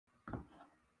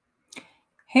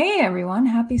Hey everyone,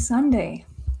 happy Sunday.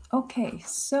 Okay,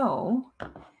 so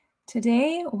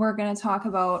today we're going to talk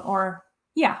about,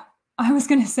 I'm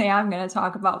going to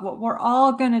talk about what we're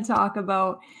all going to talk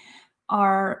about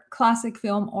are classic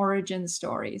film origin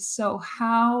stories. So,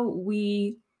 how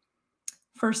we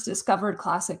first discovered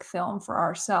classic film for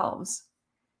ourselves.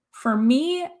 For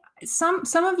me, some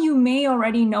of you may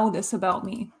already know this about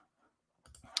me,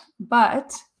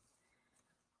 but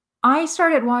I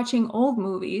started watching old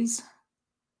movies.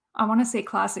 I want to say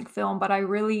classic film, but I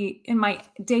really, in my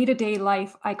day-to-day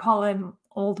life, I call them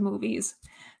old movies.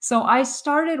 So I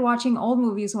started watching old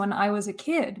movies when I was a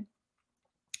kid.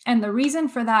 And the reason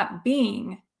for that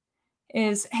being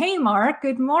is, hey, Mark,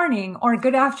 good morning, or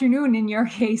good afternoon in your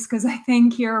case, because I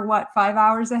think you're, 5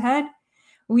 hours ahead?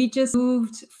 We just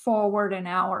moved forward an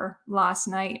hour last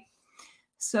night.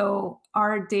 So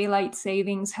our daylight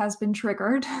savings has been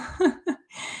triggered.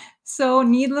 So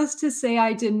needless to say,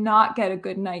 I did not get a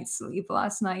good night's sleep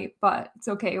last night, but it's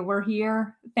okay. We're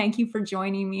here. Thank you for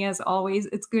joining me as always.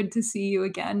 It's good to see you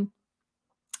again.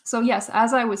 So yes,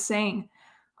 as I was saying,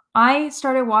 I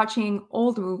started watching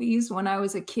old movies when I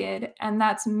was a kid, and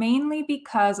that's mainly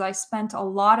because I spent a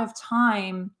lot of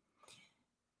time.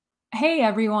 Hey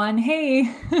everyone,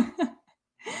 hey.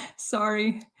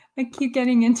 Sorry. I keep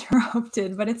getting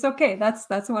interrupted, but it's okay. That's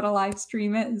what a live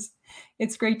stream is.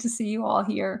 It's great to see you all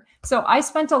here. So I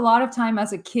spent a lot of time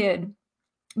as a kid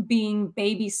being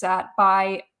babysat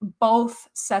by both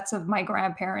sets of my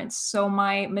grandparents. So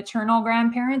my maternal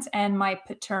grandparents and my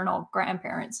paternal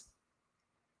grandparents.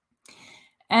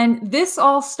 And this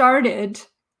all started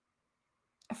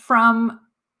from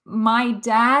my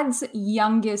dad's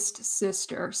youngest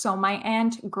sister, so my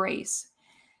Aunt Grace.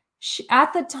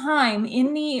 At the time,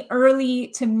 in the early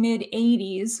to mid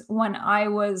 80s, when I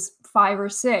was 5 or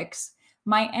 6,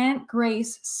 my Aunt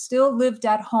Grace still lived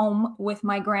at home with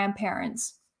my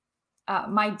grandparents.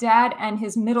 My dad and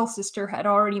his middle sister had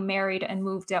already married and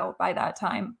moved out by that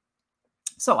time.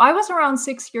 So I was around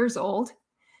 6 years old.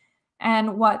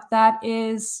 And what that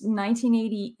is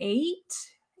 1988,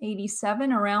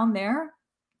 87, around there.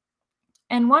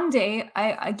 And one day,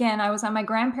 I was at my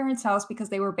grandparents' house because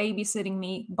they were babysitting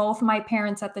me. Both my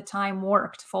parents at the time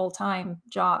worked full-time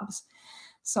jobs.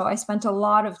 So I spent a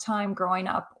lot of time growing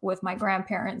up with my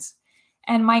grandparents.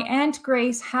 And my Aunt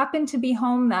Grace happened to be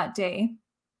home that day.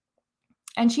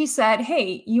 And she said,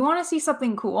 hey, you want to see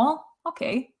something cool?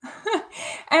 Okay.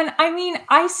 And I mean,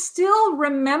 I still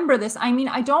remember this. I mean,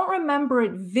 I don't remember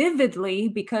it vividly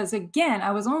because, again,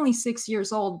 I was only 6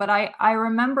 years old, but I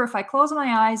remember if I close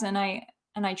my eyes and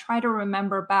I try to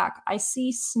remember back, I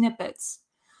see snippets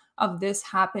of this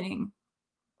happening.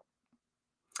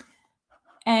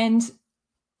 And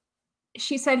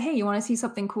she said, hey, you want to see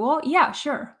something cool? Yeah,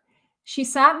 sure. She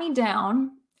sat me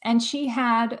down and she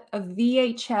had a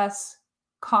VHS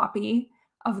copy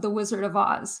of The Wizard of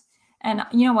Oz. And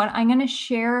you know what? I'm going to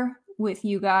share with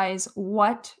you guys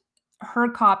what her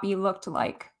copy looked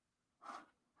like.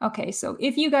 Okay, so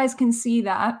if you guys can see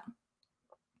that,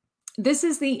 this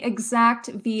is the exact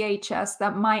VHS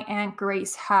that my Aunt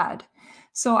Grace had.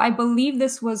 So I believe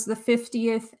this was the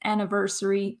 50th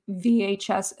anniversary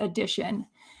VHS edition.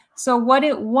 So what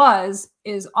it was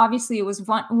is obviously it was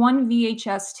one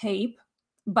VHS tape,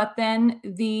 but then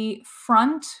the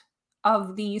front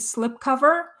of the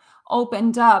slipcover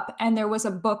opened up and there was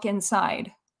a book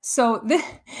inside. So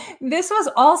this was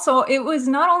also, it was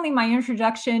not only my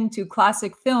introduction to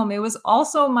classic film, it was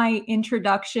also my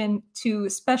introduction to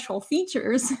special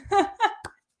features,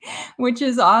 which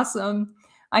is awesome.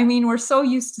 I mean, we're so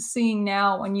used to seeing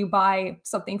now when you buy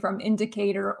something from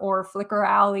Indicator or Flickr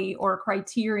Alley or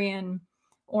Criterion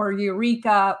or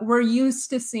Eureka, we're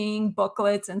used to seeing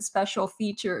booklets and special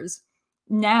features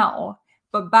now.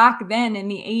 But back then in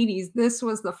the 80s, this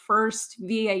was the first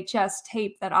VHS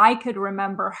tape that I could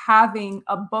remember having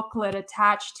a booklet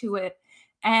attached to it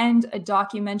and a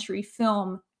documentary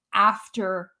film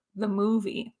after the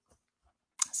movie.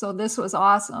 So this was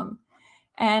awesome.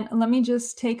 And let me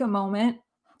just take a moment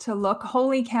to look.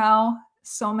 Holy cow,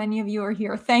 so many of you are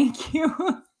here. Thank you.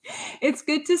 It's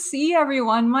good to see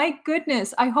everyone. My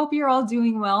goodness, I hope you're all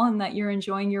doing well and that you're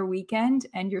enjoying your weekend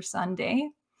and your Sunday.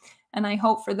 And I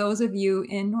hope for those of you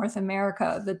in North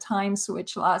America, the time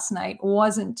switch last night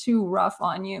wasn't too rough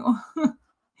on you.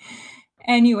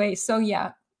 Anyway, so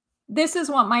yeah, this is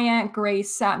what my Aunt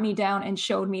Grace sat me down and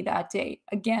showed me that day.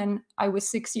 Again, I was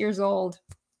 6 years old.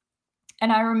 And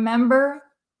I remember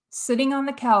sitting on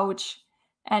the couch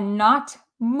and not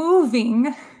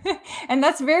moving. And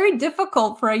that's very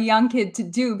difficult for a young kid to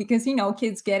do because, you know,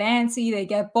 kids get antsy, they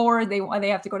get bored, they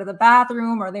have to go to the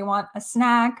bathroom or they want a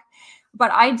snack.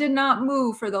 but I did not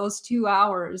move for those 2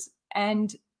 hours.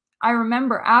 And I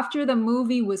remember after the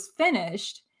movie was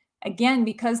finished, again,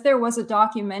 because there was a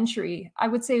documentary, I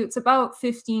would say it's about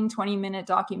 15, 20-minute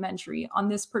documentary on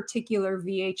this particular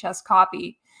VHS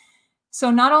copy. So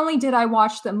not only did I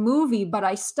watch the movie, but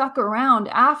I stuck around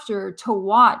after to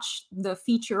watch the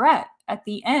featurette at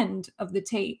the end of the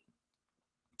tape.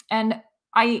 And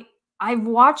I've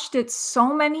watched it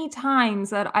so many times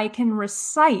that I can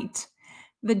recite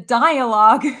the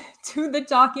dialogue to the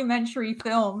documentary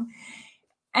film.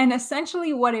 And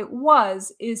essentially what it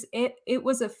was is it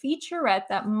was a featurette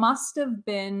that must have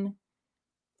been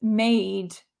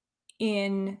made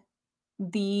in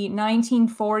the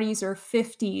 1940s or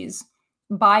 50s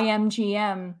by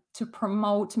MGM to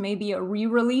promote maybe a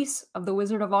re-release of The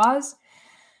Wizard of Oz.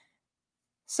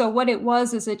 So what it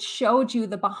was is it showed you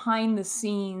the behind the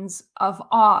scenes of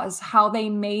Oz, how they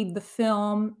made the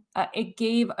film. It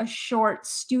gave a short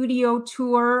studio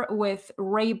tour with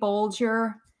Ray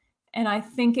Bolger, and I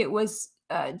think it was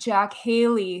Jack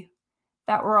Haley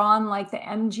that were on like the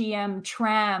MGM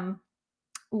tram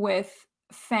with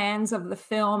fans of the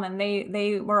film, and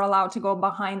they were allowed to go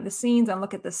behind the scenes and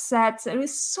look at the sets. It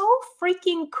was so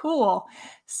freaking cool.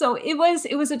 So it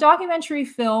was a documentary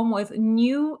film with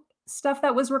new stuff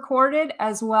that was recorded,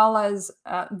 as well as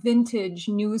vintage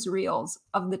newsreels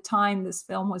of the time this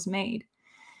film was made.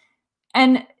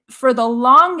 And for the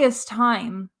longest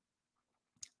time,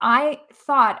 I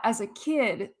thought as a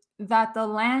kid that the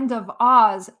land of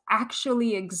Oz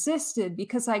actually existed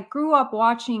because I grew up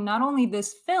watching not only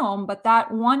this film, but that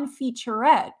one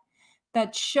featurette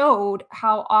that showed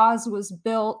how Oz was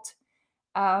built,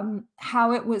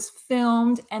 how it was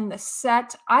filmed, and the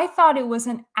set. I thought it was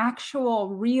an actual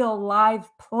real live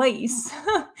place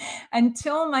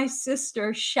until my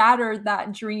sister shattered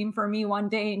that dream for me one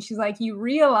day. And she's like, you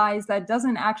realize that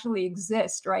doesn't actually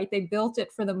exist, right? They built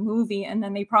it for the movie and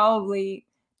then they probably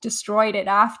destroyed it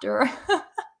after.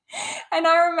 And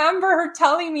I remember her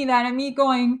telling me that and me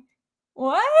going,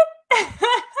 what?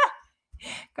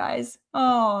 Guys,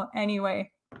 oh,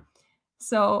 anyway.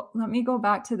 So let me go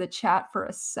back to the chat for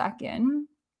a second.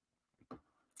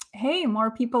 Hey, more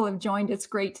people have joined. It's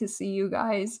great to see you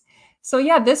guys. So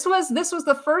yeah, this was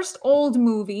the first old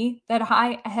movie that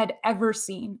I had ever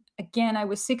seen. Again, I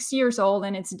was 6 years old,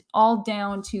 and it's all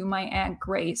down to my Aunt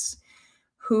Grace,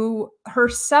 who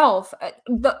herself,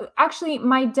 actually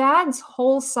my dad's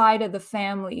whole side of the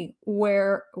family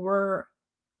were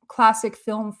classic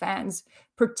film fans,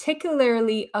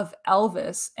 particularly of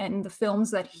Elvis and the films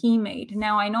that he made.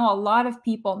 Now, I know a lot of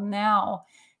people now,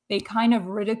 they kind of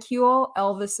ridicule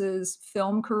Elvis's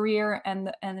film career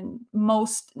and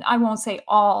most, I won't say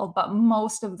all, but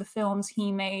most of the films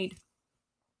he made.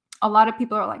 A lot of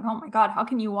people are like, oh my God, how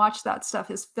can you watch that stuff?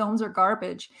 His films are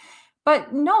garbage.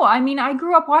 But no, I mean, I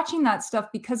grew up watching that stuff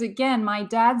because, again, my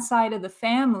dad's side of the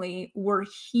family were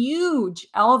huge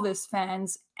Elvis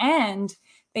fans, and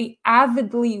they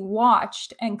avidly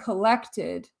watched and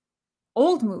collected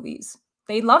old movies.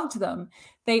 They loved them.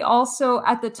 They also,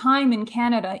 at the time in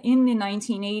Canada in the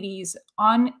 1980s,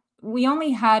 we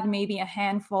only had maybe a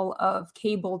handful of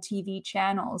cable TV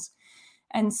channels.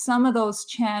 And some of those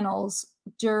channels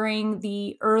during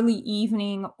the early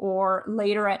evening or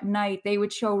later at night, they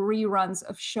would show reruns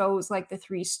of shows like The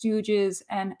Three Stooges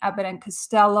and Abbott and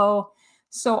Costello.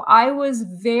 So I was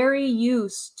very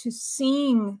used to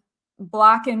seeing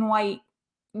black and white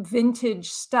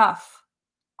vintage stuff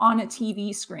on a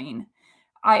TV screen.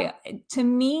 To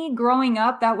me, growing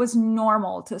up, that was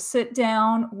normal to sit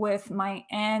down with my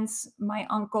aunts, my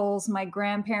uncles, my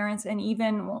grandparents, and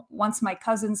even once my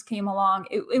cousins came along,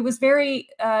 it was very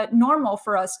normal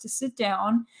for us to sit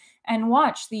down and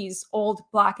watch these old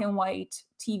black and white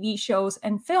TV shows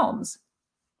and films.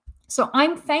 So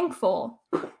I'm thankful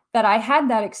that I had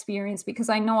that experience, because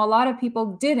I know a lot of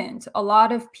people didn't. A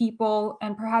lot of people,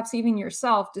 and perhaps even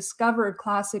yourself, discovered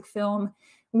classic film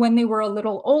when they were a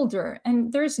little older.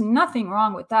 And there's nothing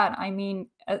wrong with that. I mean,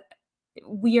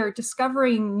 we are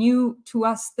discovering new to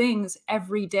us things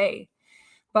every day.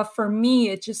 But for me,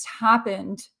 it just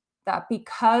happened that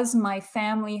because my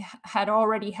family had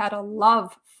already had a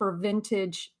love for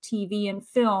vintage TV and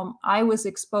film, I was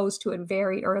exposed to it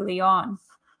very early on.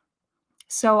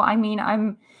 So, I mean,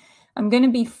 I'm going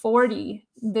to be 40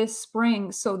 this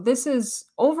spring. So this is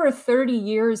over 30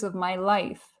 years of my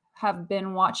life have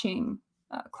been watching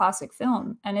classic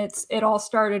film. And it all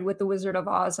started with The Wizard of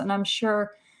Oz. And I'm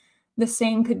sure the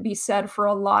same could be said for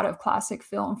a lot of classic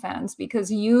film fans, because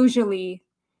usually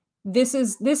this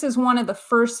is one of the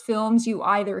first films you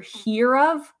either hear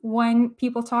of when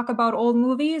people talk about old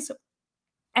movies,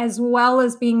 as well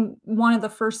as being one of the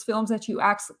first films that you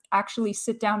actually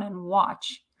sit down and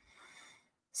watch.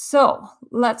 So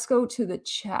let's go to the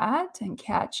chat and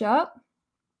catch up.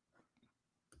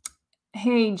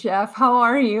 Hey, Jeff, how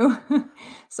are you?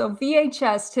 So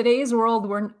VHS, today's world,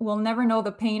 we'll never know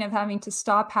the pain of having to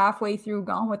stop halfway through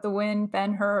Gone with the Wind,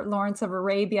 Ben-Hur, Lawrence of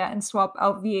Arabia, and swap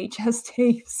out VHS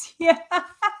tapes. Yeah,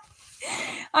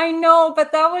 I know,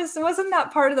 but wasn't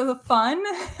that part of the fun?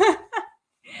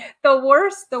 The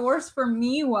worst for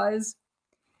me was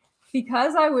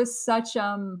because I was such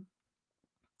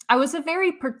I was a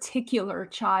very particular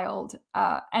child,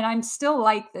 and I'm still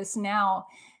like this now.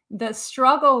 The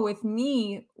struggle with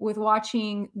me with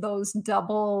watching those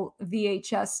double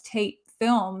VHS tape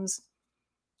films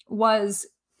was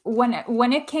when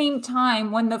it came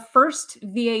time, when the first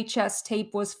VHS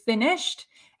tape was finished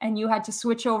and you had to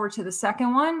switch over to the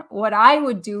second one, what I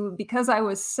would do, because I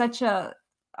was such a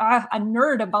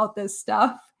nerd about this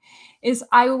stuff, is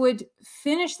I would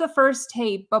finish the first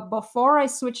tape, but before I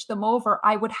switched them over,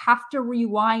 I would have to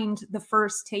rewind the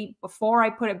first tape before I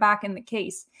put it back in the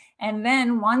case. And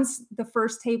then once the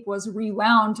first tape was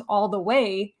rewound all the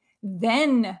way,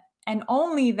 then and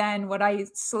only then would I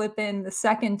slip in the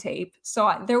second tape.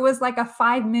 So there was like a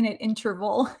 5-minute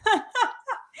interval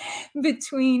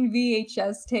between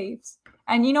VHS tapes.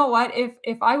 And you know what?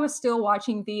 If I was still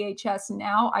watching VHS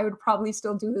now, I would probably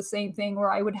still do the same thing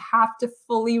where I would have to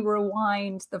fully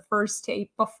rewind the first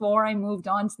tape before I moved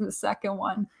on to the second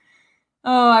one.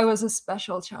 Oh, I was a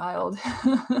special child.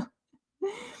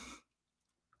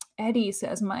 Eddie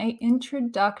says, my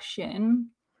introduction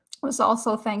was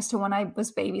also thanks to when I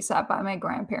was babysat by my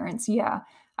grandparents. Yeah.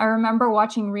 I remember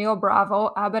watching Rio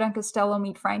Bravo, Abbott and Costello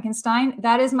Meet Frankenstein.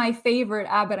 That is my favorite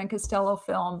Abbott and Costello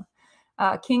film.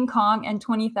 King Kong and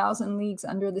 20,000 Leagues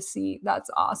Under the Sea.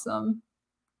 That's awesome.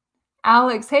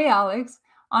 Alex, hey Alex.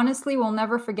 Honestly, we'll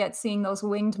never forget seeing those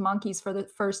winged monkeys for the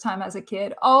first time as a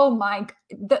kid. Oh my,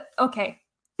 okay.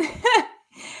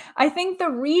 I think the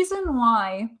reason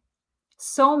why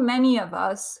so many of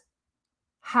us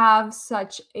have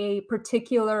such a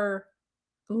particular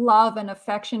love and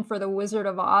affection for the Wizard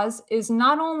of Oz is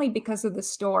not only because of the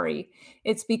story,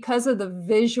 it's because of the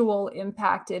visual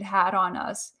impact it had on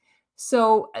us.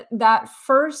 So that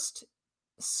first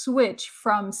switch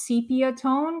from sepia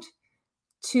toned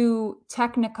to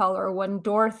Technicolor when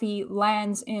Dorothy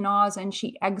lands in Oz and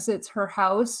she exits her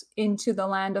house into the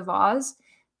land of Oz,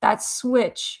 that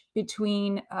switch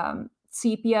between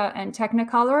sepia and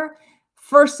Technicolor,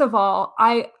 first of all,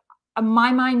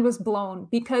 my mind was blown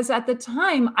because at the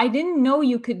time I didn't know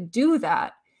you could do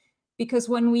that, because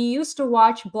when we used to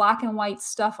watch black and white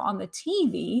stuff on the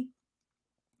TV,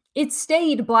 it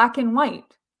stayed black and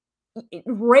white. It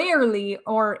rarely,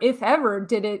 or if ever,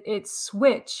 did it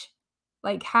switch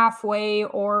like halfway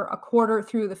or a quarter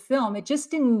through the film. It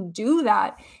just didn't do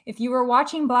that. If you were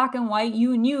watching black and white,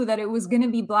 you knew that it was going to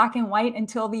be black and white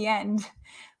until the end.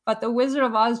 But the Wizard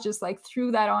of Oz just like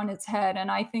threw that on its head. And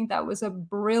I think that was a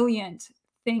brilliant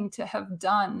thing to have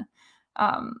done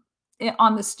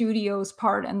on the studio's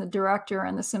part and the director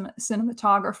and the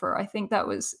cinematographer. I think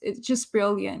it's just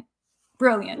brilliant.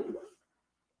 Brilliant.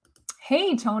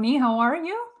 Hey, Tony, how are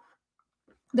you?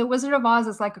 The Wizard of Oz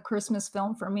is like a Christmas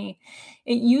film for me.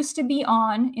 It used to be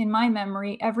on, in my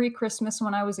memory, every Christmas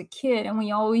when I was a kid, and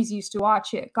we always used to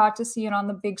watch it. Got to see it on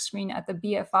the big screen at the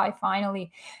BFI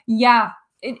finally. Yeah,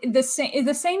 the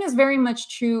same is very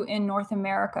much true in North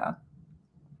America.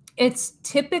 It's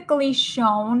typically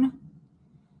shown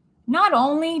not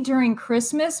only during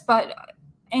Christmas, but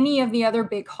any of the other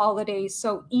big holidays.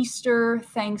 So Easter,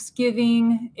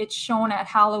 Thanksgiving, it's shown at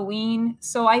Halloween.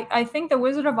 So I think The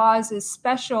Wizard of Oz is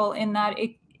special in that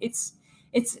it's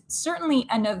certainly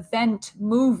an event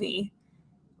movie,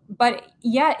 but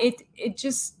yeah, it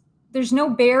just, there's no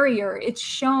barrier. It's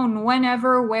shown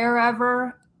whenever,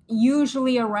 wherever,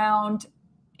 usually around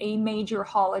a major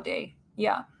holiday.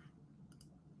 Yeah.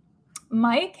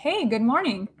 Mike, hey, good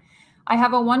morning. I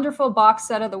have a wonderful box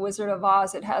set of The Wizard of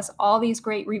Oz. It has all these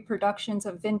great reproductions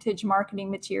of vintage marketing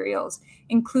materials,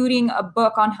 including a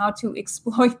book on how to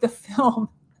exploit the film.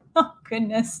 Oh,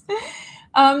 goodness.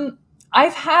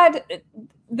 I've had,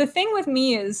 the thing with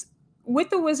me is, with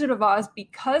The Wizard of Oz,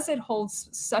 because it holds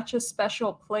such a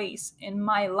special place in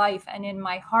my life and in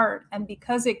my heart, and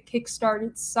because it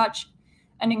kickstarted such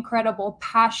an incredible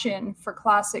passion for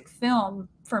classic film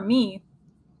for me,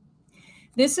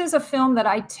 this is a film that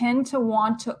I tend to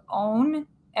want to own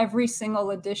every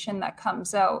single edition that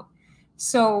comes out.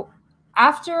 So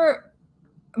after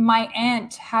my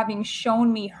aunt having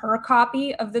shown me her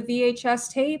copy of the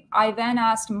VHS tape, I then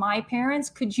asked my parents,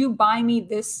 could you buy me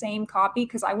this same copy?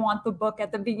 Because I want the book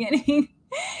at the beginning.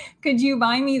 Could you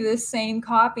buy me this same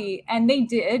copy? And they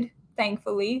did,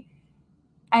 thankfully.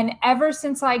 And ever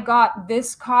since I got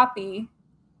this copy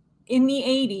in the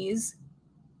 80s,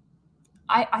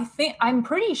 I think I'm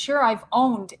pretty sure I've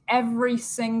owned every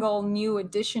single new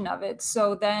edition of it.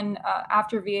 So then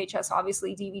after VHS,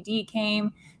 obviously DVD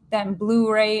came, then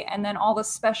Blu-ray, and then all the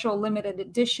special limited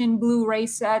edition Blu-ray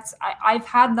sets. I've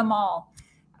had them all.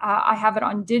 I have it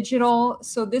on digital.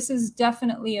 So this is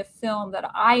definitely a film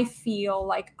that I feel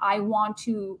like I want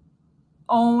to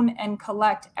own and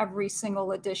collect every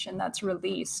single edition that's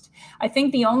released. I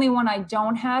think the only one I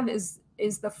don't have is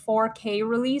the 4K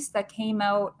release that came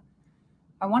out,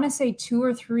 I want to say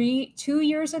 2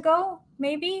 years ago,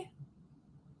 maybe.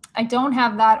 I don't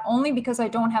have that only because I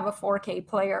don't have a 4K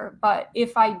player. But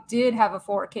if I did have a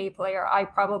 4K player, I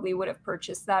probably would have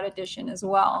purchased that edition as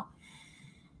well.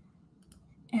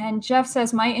 And Jeff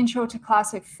says, my intro to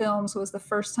classic films was the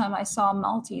first time I saw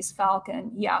Maltese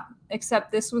Falcon. Yeah,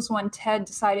 except this was when Ted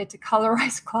decided to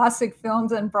colorize classic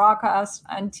films and broadcast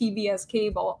on TBS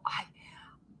cable.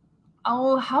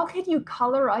 Oh, how could you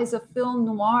colorize a film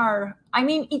noir? I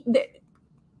mean,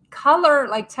 color,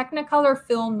 like Technicolor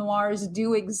film noirs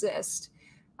do exist.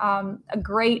 A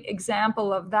great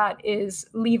example of that is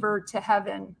Leave Her to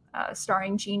Heaven,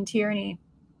 starring Gene Tierney.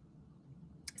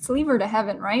 It's Leave Her to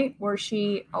Heaven, right? Where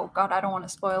she, oh God, I don't want to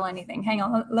spoil anything. Hang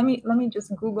on, let me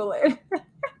just Google it.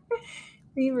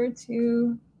 Leave Her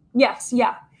to, yes,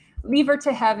 yeah. Leave Her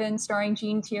to Heaven, starring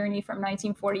Gene Tierney from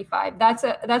 1945. That's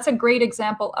a great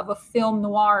example of a film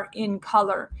noir in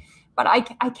color. But I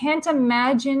can't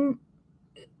imagine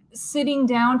sitting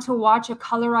down to watch a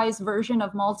colorized version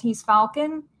of Maltese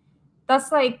Falcon.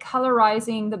 That's like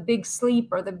colorizing The Big Sleep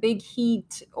or The Big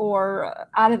Heat or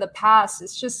Out of the Past.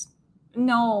 It's just,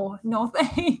 no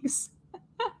thanks.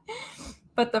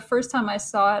 But the first time I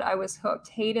saw it, I was hooked.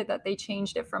 Hated that they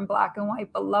changed it from black and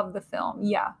white, but loved the film.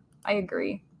 Yeah, I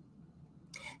agree.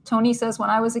 Tony says, when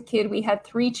I was a kid, we had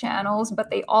 3 channels,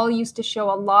 but they all used to show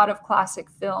a lot of classic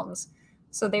films.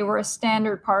 So they were a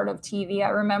standard part of TV. I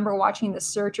remember watching The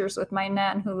Searchers with my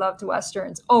nan who loved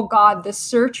Westerns. Oh God, The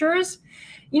Searchers.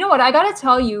 You know what? I got to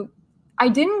tell you, I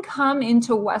didn't come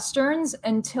into Westerns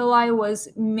until I was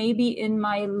maybe in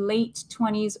my late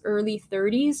 20s, early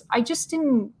 30s. I just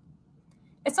didn't,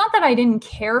 it's not that I didn't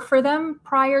care for them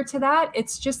prior to that.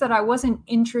 It's just that I wasn't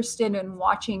interested in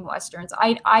watching Westerns.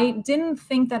 I didn't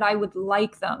think that I would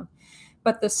like them.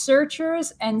 But The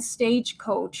Searchers and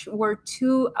Stagecoach were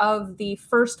 2 of the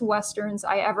first Westerns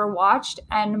I ever watched.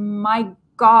 And my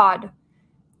God,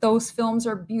 those films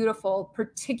are beautiful,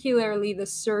 particularly The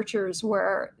Searchers,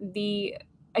 where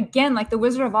again, like The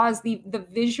Wizard of Oz, the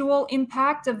visual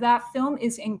impact of that film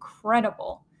is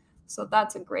incredible. So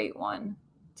that's a great one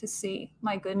to see.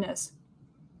 My goodness.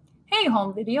 Hey,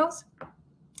 Home Videos.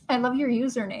 I love your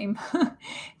username.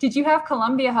 Did you have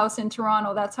Columbia House in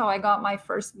Toronto? That's how I got my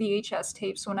first VHS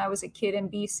tapes when I was a kid in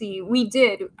BC. We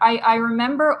did. I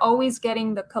remember always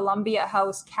getting the Columbia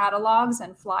House catalogs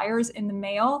and flyers in the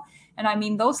mail. And I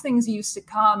mean, those things used to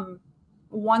come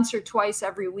once or twice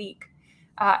every week.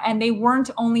 And they weren't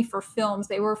only for films.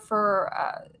 They were for,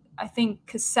 I think,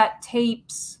 cassette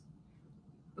tapes,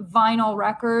 vinyl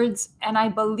records, and I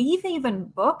believe even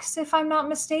books, if I'm not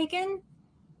mistaken.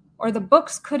 Or the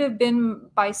books could have been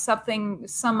by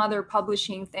some other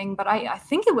publishing thing, but I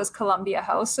think it was Columbia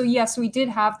House. So yes, we did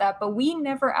have that, but we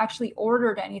never actually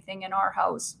ordered anything in our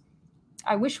house.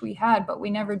 I wish we had, but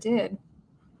we never did.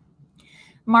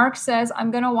 Mark says, I'm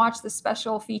going to watch the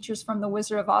special features from The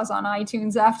Wizard of Oz on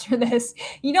iTunes after this.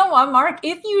 You know what, Mark?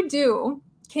 If you do,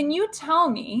 can you tell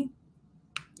me,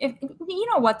 if you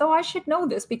know what, though, I should know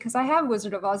this because I have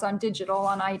Wizard of Oz on digital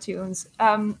on iTunes.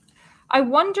 I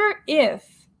wonder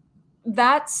if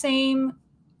that same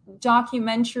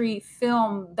documentary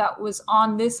film that was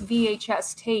on this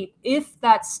VHS tape, if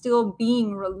that's still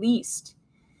being released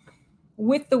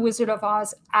with The Wizard of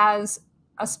Oz as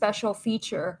a special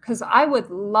feature, because I would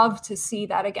love to see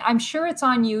that again. I'm sure it's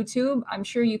on YouTube. I'm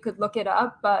sure you could look it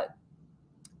up, but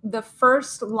the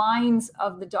first lines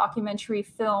of the documentary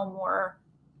film were,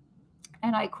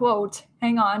 and I quote,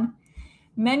 hang on,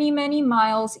 many, many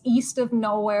miles east of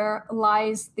nowhere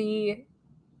lies the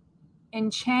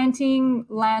enchanting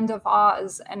land of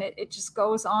Oz, and it just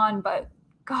goes on. But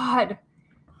God,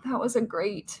 that was a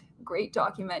great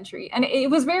documentary, and it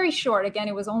was very short. Again,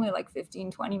 it was only like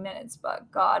 15-20 minutes,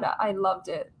 but God, I loved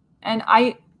it. And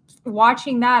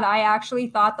watching that, I actually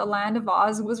thought the land of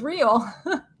Oz was real.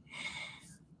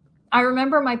 I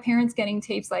remember my parents getting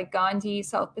tapes like Gandhi,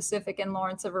 South Pacific, and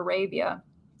Lawrence of Arabia.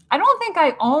 I don't think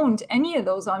I owned any of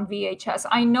those on VHS.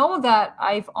 I know that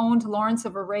I've owned Lawrence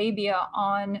of Arabia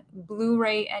on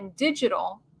Blu-ray and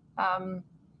digital,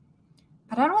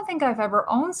 but I don't think I've ever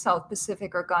owned South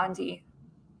Pacific or Gandhi.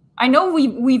 I know we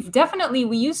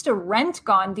used to rent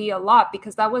Gandhi a lot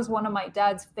because that was one of my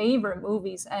dad's favorite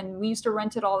movies, and we used to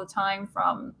rent it all the time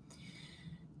from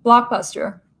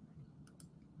Blockbuster.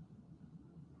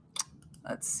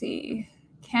 Let's see.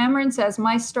 Cameron says,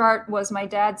 my start was my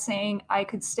dad saying I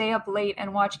could stay up late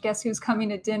and watch Guess Who's Coming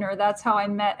to Dinner. That's how I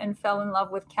met and fell in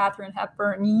love with Katharine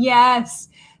Hepburn. Yes,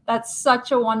 that's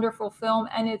such a wonderful film.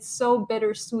 And it's so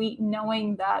bittersweet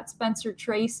knowing that Spencer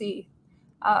Tracy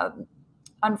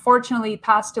unfortunately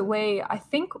passed away, I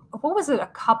think, what was it, a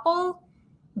couple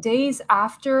days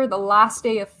after the last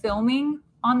day of filming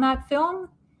on that film?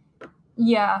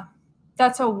 Yeah,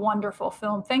 that's a wonderful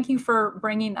film. Thank you for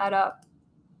bringing that up.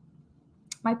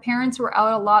 My parents were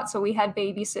out a lot, so we had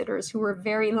babysitters who were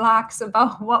very lax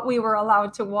about what we were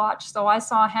allowed to watch. So I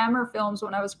saw Hammer films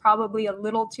when I was probably a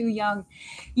little too young.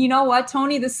 You know what,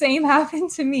 Tony? The same happened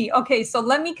to me. Okay, so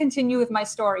let me continue with my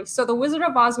story. So The Wizard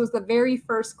of Oz was the very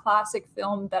first classic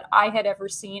film that I had ever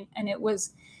seen, and it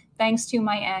was thanks to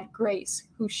my Aunt Grace,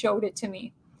 who showed it to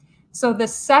me. So the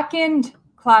second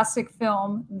classic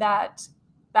film that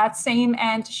same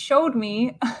aunt showed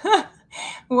me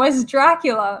was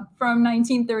Dracula from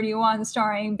 1931,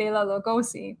 starring Bela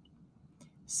Lugosi.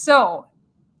 So,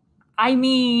 I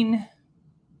mean,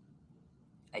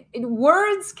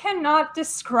 words cannot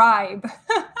describe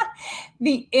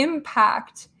the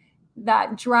impact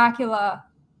that Dracula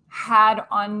had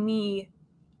on me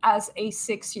as a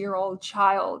 6-year-old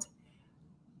child.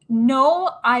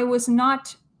 No, I was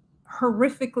not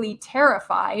horrifically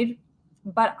terrified,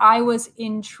 but I was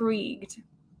intrigued.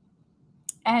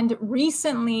 And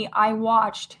recently I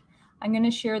watched, I'm going to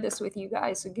share this with you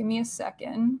guys, so give me a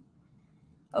second.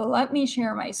 Let me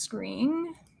share my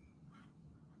screen.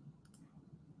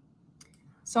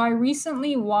 So I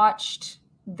recently watched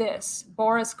this,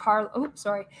 Boris Karloff,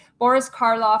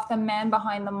 The Man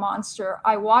Behind the Monster.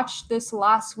 I watched this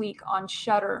last week on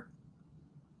Shudder,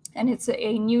 and it's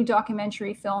a new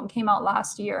documentary film, came out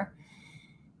last year.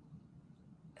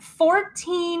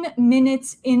 14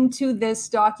 minutes into this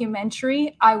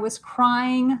documentary, I was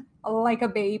crying like a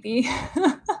baby.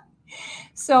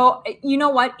 So, you know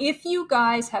what? If you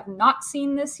guys have not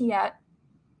seen this yet,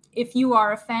 if you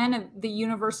are a fan of the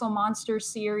Universal Monsters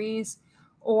series,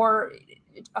 or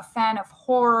a fan of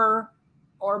horror,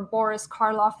 or Boris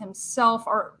Karloff himself,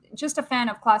 or just a fan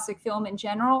of classic film in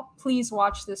general, please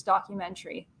watch this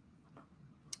documentary.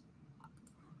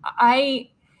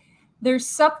 There's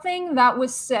something that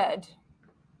was said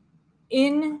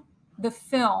in the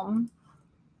film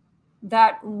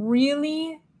that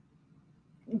really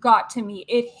got to me.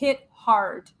 It hit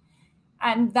hard.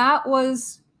 And that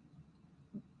was,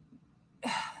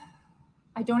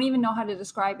 I don't even know how to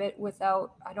describe it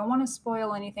without, I don't want to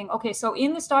spoil anything. Okay, so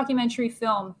in this documentary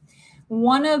film,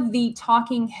 one of the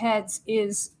talking heads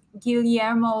is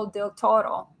Guillermo del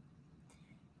Toro.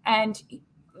 And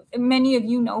many of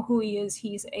you know who he is.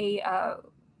 He's a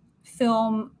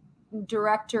film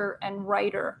director and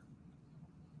writer.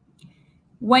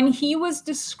 When he was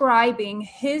describing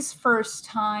his first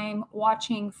time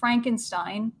watching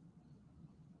Frankenstein,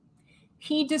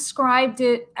 he described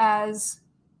it as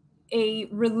a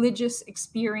religious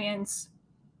experience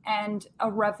and a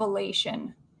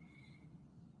revelation.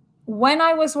 When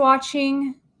I was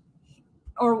watching,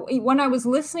 or when I was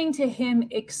listening to him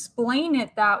explain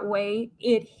it that way,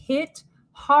 it hit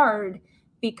hard,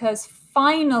 because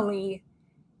finally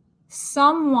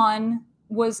someone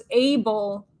was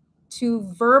able to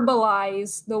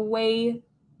verbalize the way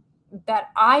that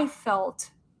I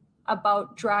felt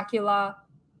about Dracula,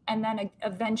 and then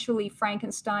eventually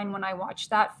Frankenstein when I watched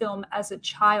that film as a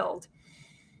child.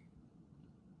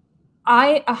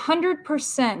 I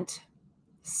 100%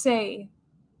 say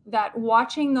that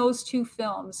watching those two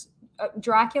films,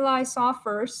 Dracula I saw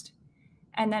first,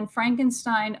 and then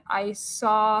Frankenstein I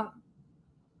saw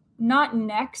not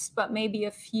next, but maybe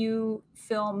a few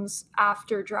films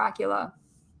after Dracula.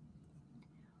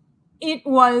 It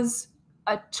was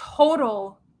a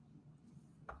total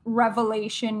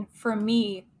revelation for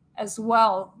me as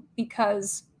well,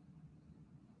 because,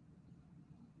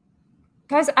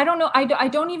 guys, I don't know, I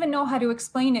don't even know how to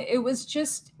explain it. It was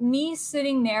just me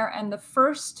sitting there, and the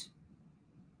first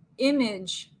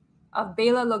image of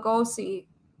Bela Lugosi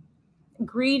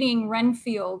greeting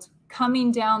Renfield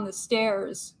coming down the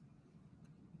stairs,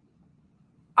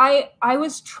 I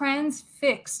was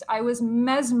transfixed. I was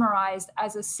mesmerized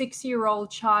as a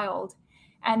 6-year-old child.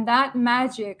 And that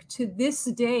magic to this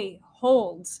day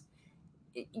holds.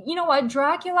 you know what?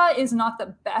 Dracula is not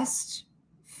the best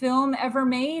film ever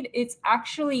made. It's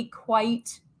actually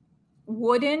quite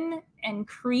wooden and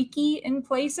creaky in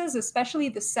places, especially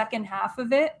the second half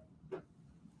of it.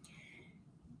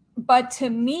 But to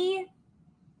me,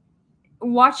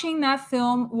 watching that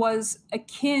film was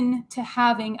akin to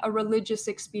having a religious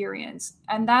experience.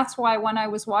 And that's why when I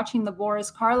was watching the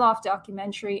Boris Karloff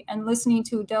documentary and listening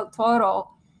to Del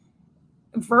Toro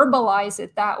verbalize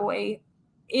it that way,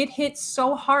 it hit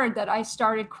so hard that I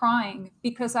started crying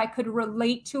because I could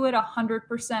relate to it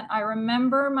 100%. I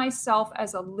remember myself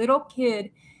as a little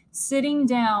kid sitting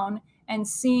down and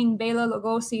seeing Bela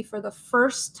Lugosi for the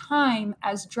first time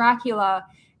as Dracula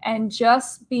and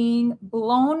just being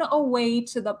blown away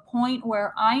to the point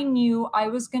where I knew I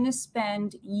was going to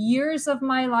spend years of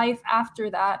my life after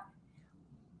that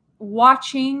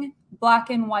watching black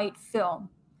and white film.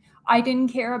 I didn't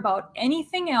care about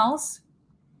anything else.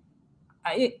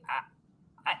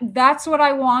 That's what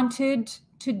I wanted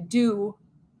to do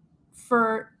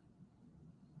for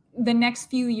the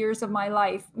next few years of my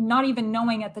life, not even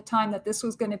knowing at the time that this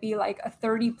was going to be like a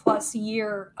 30+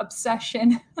 year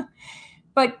obsession.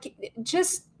 But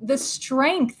just the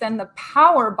strength and the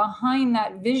power behind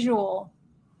that visual,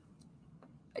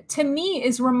 to me,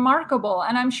 is remarkable.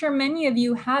 And I'm sure many of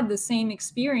you had the same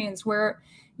experience where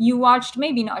you watched,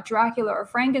 maybe not Dracula or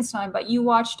Frankenstein, but you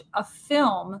watched a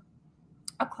film,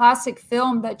 a classic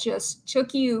film that just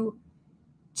took you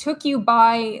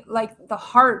by like the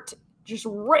heart, just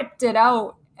ripped it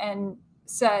out and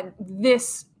said,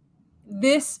 this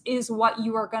is what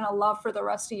you are going to love for the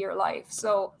rest of your life.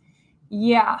 So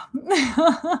yeah.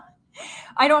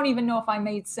 I don't even know if I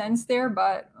made sense there,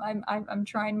 but I'm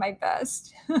trying my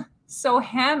best. So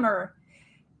Hammer,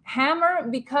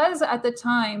 because at the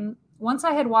time, once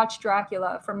I had watched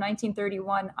Dracula from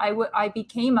 1931, I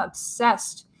became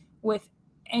obsessed with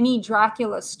any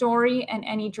Dracula story and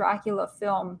any Dracula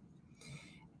film.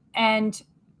 And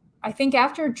I think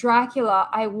after Dracula,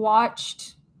 I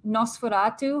watched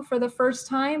Nosferatu for the first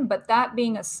time, but that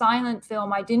being a silent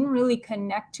film, I didn't really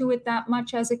connect to it that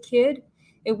much as a kid.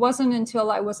 It wasn't until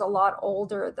I was a lot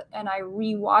older and I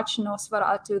rewatched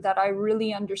Nosferatu that I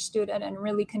really understood it and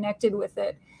really connected with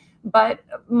it. But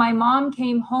my mom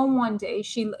came home one day.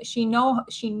 She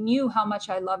knew how much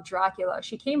I loved Dracula.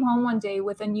 She came home one day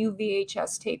with a new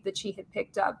VHS tape that she had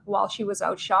picked up while she was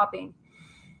out shopping.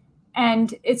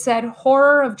 And it said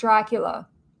Horror of Dracula.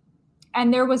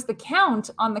 And there was the Count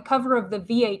on the cover of the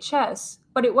VHS,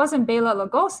 but it wasn't Bela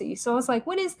Lugosi. So I was like,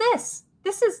 what is this?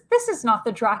 This is not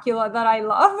the Dracula that I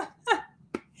love.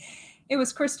 It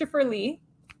was Christopher Lee.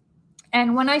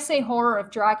 And when I say Horror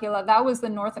of Dracula, that was the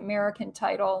North American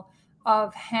title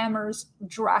of Hammer's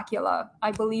Dracula.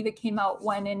 I believe it came out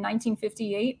in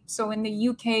 1958. So in the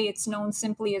UK, it's known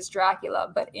simply as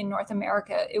Dracula, but in North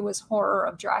America, it was Horror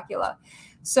of Dracula.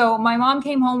 So my mom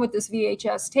came home with this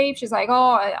VHS tape. She's like,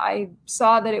 oh, I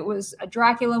saw that it was a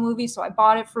Dracula movie, so I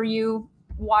bought it for you.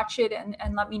 Watch it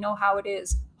and let me know how it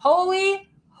is. Holy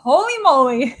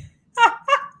moly.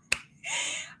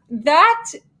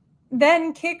 That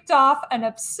then kicked off an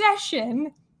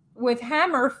obsession with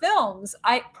Hammer films.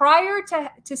 Prior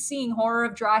to seeing Horror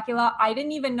of Dracula, I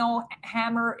didn't even know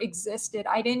Hammer existed.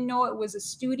 I didn't know it was a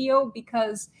studio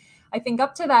because I think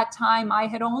up to that time, I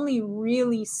had only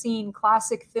really seen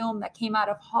classic film that came out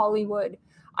of Hollywood.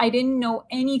 I didn't know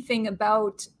anything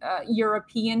about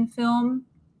European film.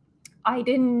 I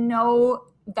didn't know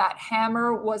that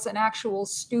Hammer was an actual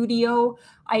studio.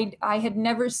 I had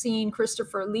never seen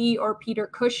Christopher Lee or Peter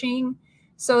Cushing.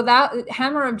 So that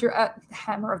Horror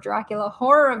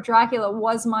of Dracula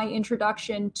was my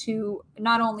introduction to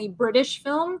not only British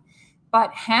film,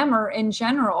 but Hammer in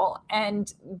general.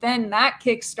 And then that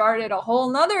kick-started a whole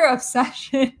nother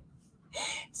obsession.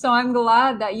 So I'm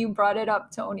glad that you brought it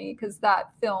up, Tony, because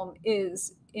that film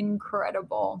is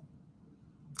incredible.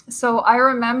 So I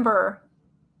remember,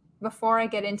 before I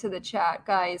get into the chat,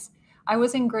 guys, I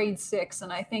was in grade 6.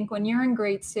 And I think when you're in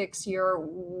grade 6, you're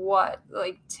what,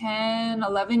 like 10,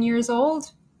 11 years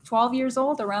old, 12 years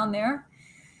old, around there.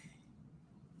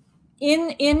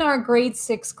 In our grade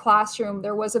 6 classroom,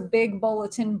 there was a big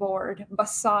bulletin board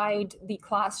beside the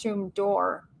classroom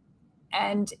door.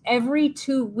 And every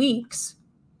 2 weeks,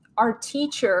 our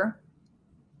teacher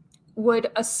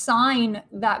would assign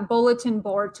that bulletin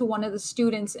board to one of the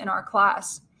students in our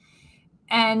class.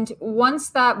 And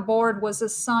once that board was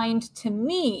assigned to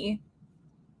me,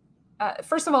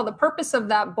 first of all, the purpose of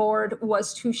that board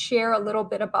was to share a little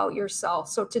bit about yourself.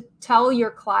 So to tell your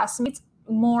classmates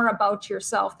more about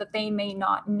yourself that they may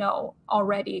not know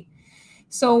already.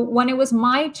 So when it was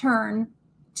my turn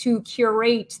to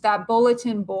curate that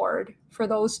bulletin board for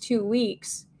those 2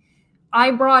 weeks,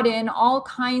 I brought in all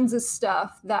kinds of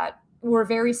stuff that were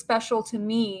very special to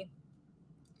me,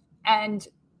 and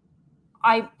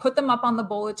I put them up on the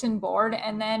bulletin board,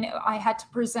 and then I had to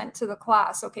present to the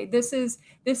class, okay, this is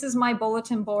my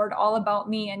bulletin board all about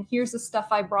me, and here's the stuff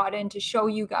I brought in to show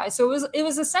you guys. So it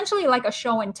was essentially like a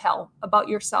show and tell about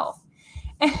yourself.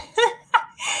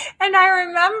 And I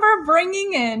remember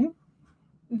bringing in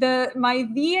my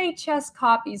VHS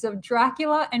copies of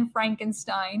Dracula and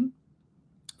Frankenstein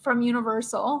from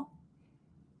Universal.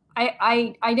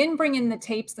 I didn't bring in the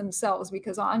tapes themselves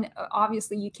because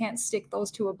obviously you can't stick those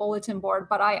to a bulletin board,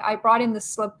 but I brought in the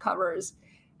slip covers,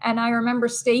 and I remember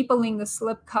stapling the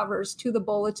slip covers to the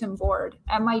bulletin board.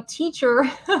 And my teacher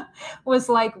was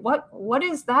like, what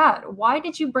is that? Why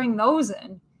did you bring those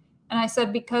in? And I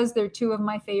said, because they're 2 of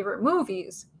my favorite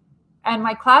movies. And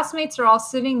my classmates are all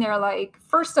sitting there like,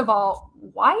 first of all,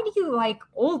 why do you like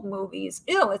old movies?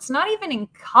 Ew, it's not even in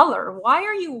color. Why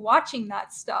are you watching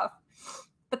that stuff?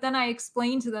 But then I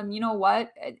explained to them, you know what?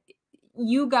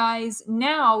 You guys,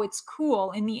 now it's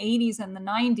cool in the 80s and the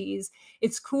 90s.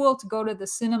 It's cool to go to the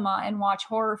cinema and watch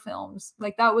horror films.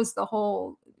 Like that was the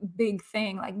whole big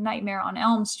thing, like Nightmare on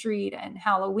Elm Street and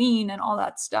Halloween and all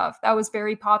that stuff. That was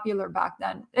very popular back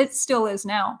then. It still is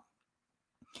now.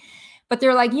 But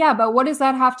they're like, yeah, but what does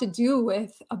that have to do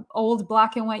with an old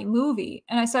black and white movie?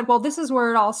 And I said, well, this is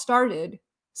where it all started.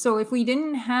 So if we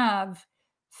didn't have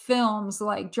films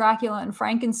like Dracula and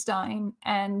Frankenstein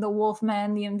and The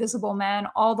Wolfman, The Invisible Man,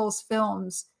 all those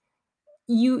films,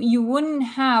 you wouldn't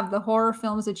have the horror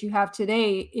films that you have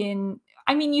today.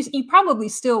 I mean, you probably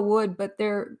still would, but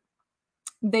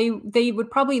they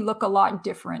would probably look a lot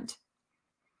different.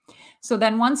 So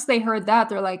then once they heard that,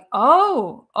 they're like,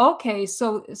 oh, okay,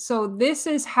 so this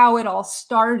is how it all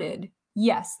started.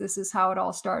 Yes, this is how it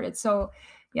all started. So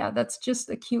yeah, that's just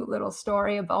a cute little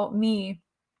story about me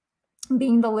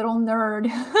being the little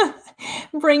nerd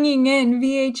bringing in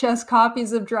VHS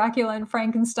copies of Dracula and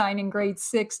Frankenstein in grade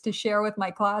 6 to share with my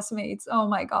classmates. Oh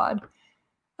my God.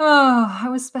 Oh, I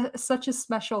was such a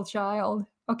special child.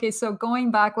 Okay, so going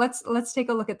back, let's take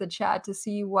a look at the chat to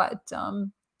see what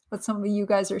some of you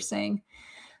guys are saying.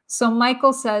 So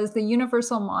Michael says the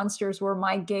Universal Monsters were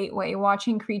my gateway.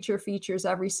 Watching creature features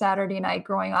every Saturday night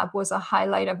growing up was a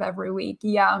highlight of every week.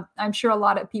 Yeah, I'm sure a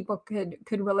lot of people could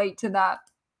relate to that.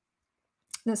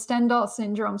 The Stendhal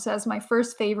Syndrome says my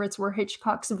first favorites were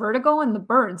Hitchcock's Vertigo and The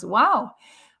Birds. Wow.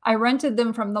 I rented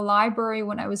them from the library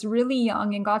when I was really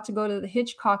young and got to go to the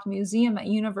Hitchcock Museum at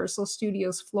Universal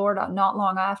Studios Florida not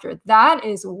long after. That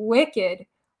is wicked.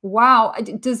 Wow.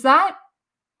 Does that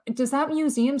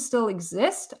museum still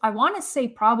exist? I want to say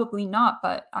probably not,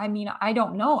 but I mean, I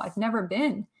don't know. I've never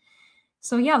been.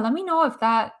 So yeah, let me know if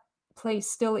that place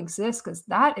still exists, because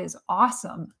that is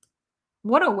awesome.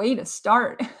 What a way to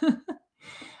start.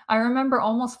 I remember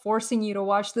almost forcing you to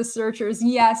watch The Searchers.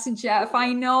 Yes, Jeff,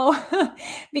 I know.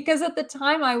 Because at the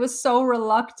time I was so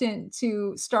reluctant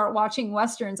to start watching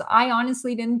Westerns. I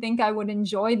honestly didn't think I would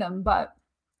enjoy them, but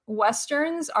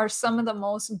Westerns are some of the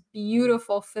most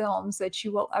beautiful films that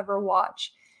you will ever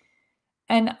watch.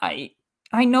 And I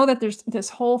know that there's this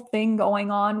whole thing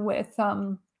going on with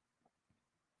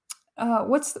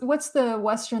what's the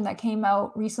Western that came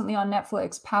out recently on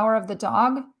Netflix, Power of the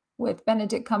Dog with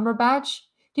Benedict Cumberbatch.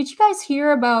 Did you guys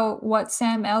hear about what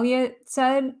Sam Elliott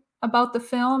said about the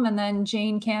film and then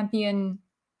Jane Campion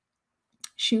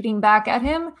shooting back at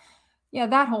him? Yeah,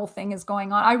 that whole thing is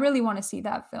going on. I really want to see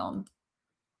that film.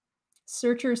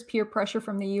 Searchers peer pressure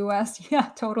from the US. Yeah,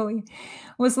 totally.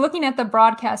 Was looking at the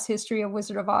broadcast history of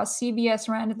Wizard of Oz. CBS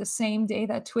ran it the same day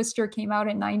that Twister came out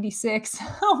in 96.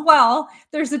 Well,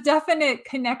 there's a definite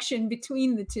connection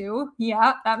between the two.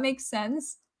 Yeah, that makes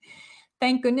sense.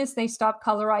 Thank goodness they stopped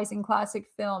colorizing classic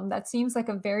film. That seems like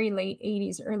a very late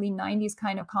 80s, early 90s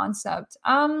kind of concept.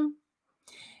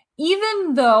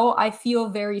 Even though I feel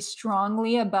very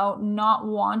strongly about not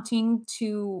wanting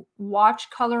to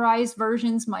watch colorized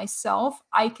versions myself,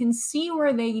 I can see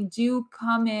where they do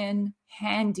come in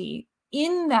handy.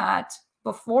 In that,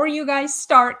 before you guys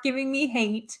start giving me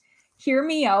hate, hear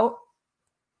me out.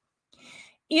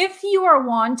 If you are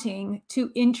wanting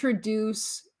to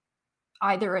introduce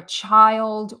either a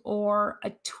child or a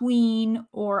tween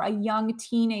or a young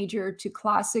teenager to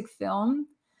classic film,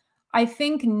 I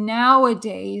think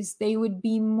nowadays they would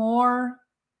be more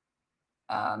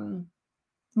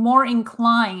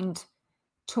inclined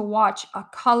to watch a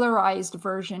colorized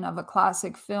version of a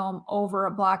classic film over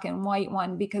a black and white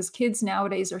one, because kids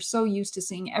nowadays are so used to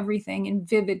seeing everything in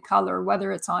vivid color,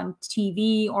 whether it's on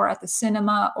TV or at the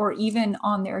cinema or even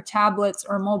on their tablets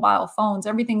or mobile phones.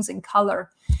 Everything's in color.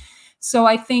 So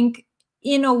I think,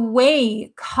 in a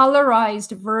way,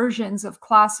 colorized versions of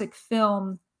classic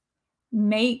film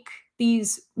make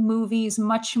these movies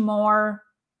much more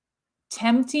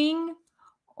tempting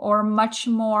or much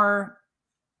more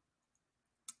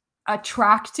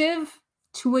attractive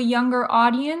to a younger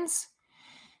audience.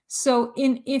 So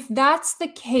if that's the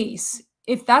case,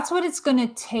 if that's what it's going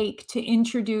to take to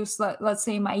introduce, let's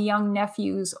say, my young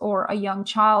nephews or a young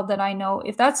child that I know,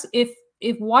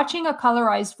 if watching a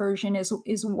colorized version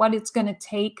is what it's going to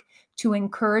take to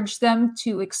encourage them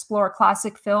to explore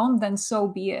classic film, then so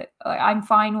be it. I'm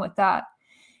fine with that.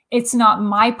 It's not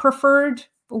my preferred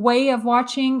way of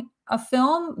watching a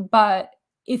film, but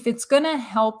if it's going to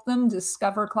help them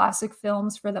discover classic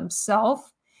films for themselves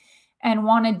and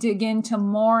want to dig into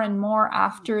more and more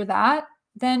after that,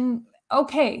 then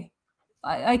okay,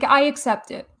 I accept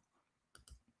it.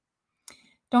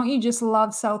 Don't you just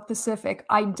love South Pacific?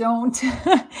 I don't.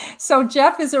 So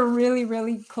Jeff is a really,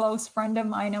 really close friend of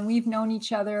mine, and we've known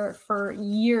each other for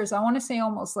years. I want to say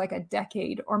almost like a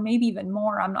decade, or maybe even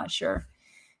more. I'm not sure.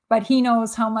 But he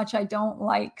knows how much I don't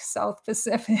like South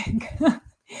Pacific.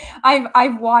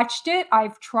 I've watched it.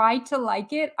 I've tried to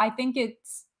like it. I think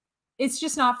it's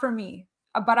just not for me.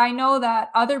 But I know that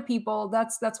other people,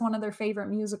 that's one of their favorite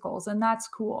musicals, and that's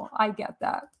cool. I get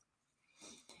that.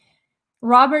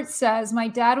 Robert says, my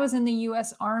dad was in the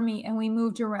U.S. Army and we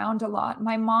moved around a lot.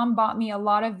 My mom bought me a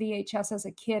lot of VHS as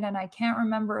a kid, and I can't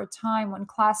remember a time when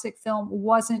classic film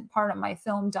wasn't part of my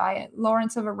film diet.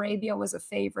 Lawrence of Arabia was a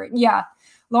favorite. Yeah,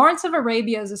 Lawrence of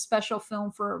Arabia is a special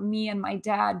film for me and my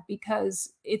dad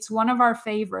because it's one of our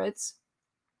favorites.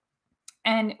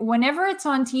 And whenever it's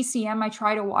on TCM, I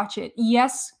try to watch it.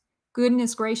 Yes,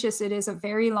 goodness gracious, it is a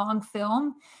very long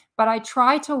film, but I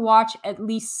try to watch at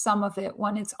least some of it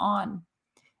when it's on.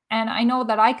 And I know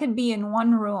that I could be in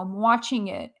one room watching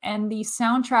it, and the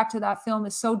soundtrack to that film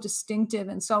is so distinctive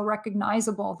and so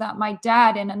recognizable that my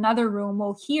dad in another room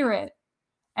will hear it,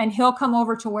 and he'll come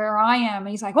over to where I am, and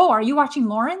he's like, oh, are you watching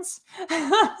Lawrence?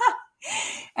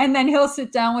 And then he'll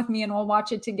sit down with me and we'll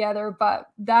watch it together. But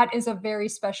that is a very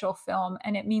special film,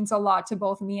 and it means a lot to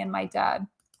both me and my dad.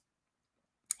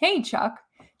 Hey, Chuck.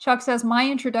 Chuck says, my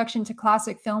introduction to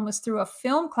classic film was through a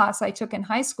film class I took in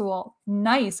high school.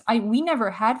 Nice. We never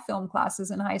had film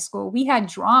classes in high school. We had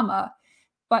drama,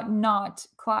 but not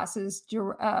classes,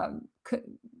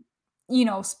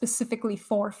 specifically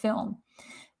for film.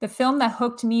 The film that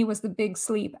hooked me was The Big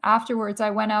Sleep. Afterwards, I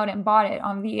went out and bought it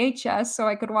on VHS so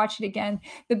I could watch it again.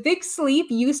 The Big Sleep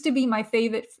used to be my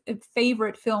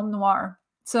favorite film noir.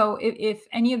 So if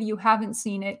any of you haven't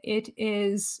seen it, it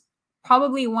is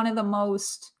probably one of the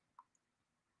most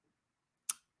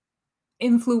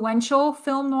influential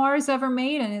film noirs ever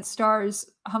made, and it stars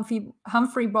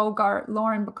Humphrey Bogart,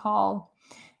 Lauren Bacall,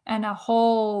 and a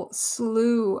whole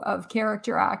slew of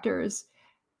character actors.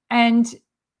 And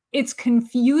it's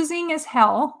confusing as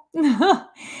hell.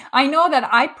 I know that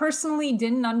I personally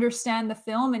didn't understand the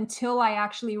film until I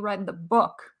actually read the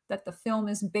book that the film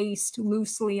is based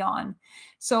loosely on.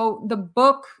 So the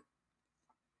book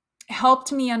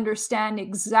helped me understand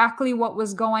exactly what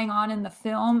was going on in the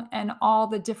film and all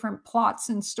the different plots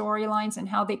and storylines and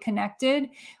how they connected.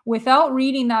 Without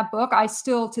reading that book, I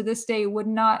still to this day would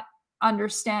not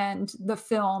understand the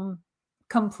film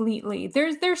completely.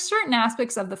 There's certain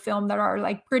aspects of the film that are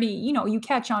like pretty, you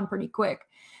catch on pretty quick.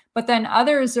 But then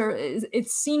others it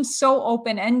seems so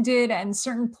open-ended, and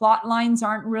certain plot lines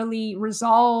aren't really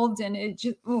resolved, and it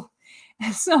just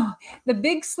so The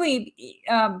Big Sleep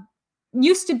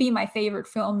used to be my favorite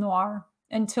film noir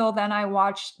until then I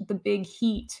watched The Big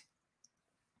Heat.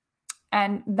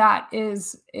 And that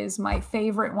is my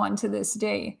favorite one to this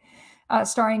day,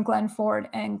 starring Glenn Ford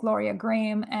and Gloria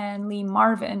Graham and Lee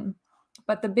Marvin.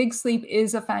 But The Big Sleep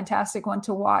is a fantastic one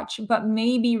to watch, but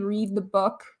maybe read the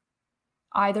book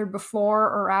either before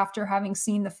or after having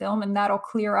seen the film, and that'll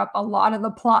clear up a lot of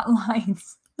the plot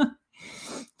lines.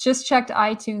 Just checked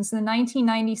iTunes. The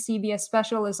 1990 CBS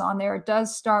special is on there. It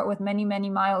does start with Many, Many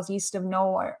Miles East of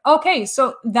Nowhere. Okay,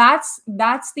 so that's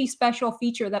the special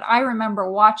feature that I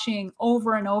remember watching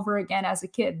over and over again as a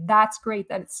kid. That's great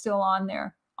that it's still on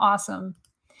there. Awesome.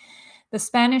 The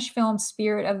Spanish film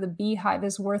Spirit of the Beehive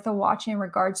is worth a watch in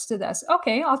regards to this.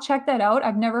 Okay, I'll check that out.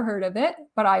 I've never heard of it,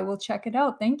 but I will check it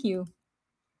out. Thank you.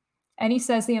 And he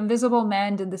says the Invisible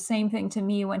Man did the same thing to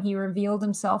me when he revealed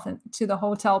himself to the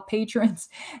hotel patrons.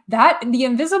 That the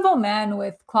Invisible Man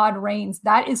with Claude Rains,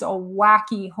 that is a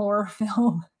wacky horror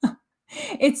film.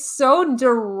 It's so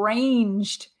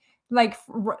deranged, like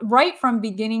right from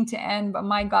beginning to end. But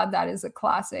my God, that is a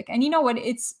classic. And you know what?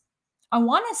 I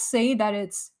want to say that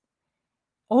it's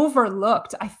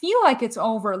overlooked. I feel like it's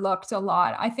overlooked a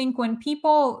lot. I think when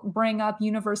people bring up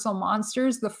Universal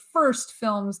monsters, the first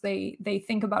films they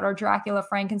think about are Dracula,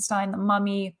 Frankenstein, The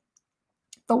Mummy,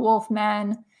 The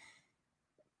Wolfman.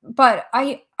 But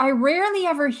I rarely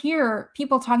ever hear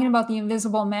people talking about The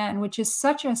Invisible Man, which is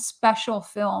such a special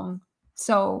film.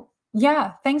 So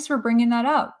yeah, thanks for bringing that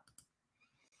up.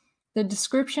 The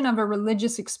description of a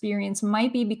religious experience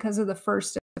might be because of the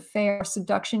first affair,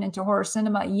 seduction into horror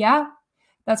cinema. Yeah,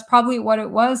 that's probably what it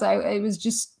was. I was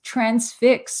just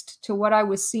transfixed to what I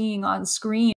was seeing on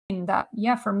screen. That,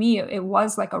 yeah, for me, it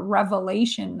was like a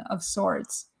revelation of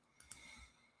sorts.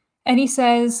 And he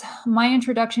says, my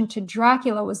introduction to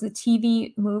Dracula was the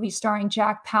TV movie starring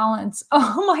Jack Palance.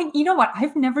 Oh my, you know what?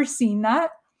 I've never seen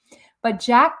that. But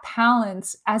Jack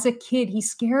Palance, as a kid, he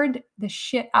scared the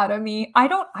shit out of me. I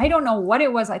don't know what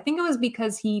it was. I think it was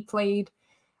because he played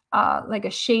like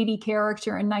a shady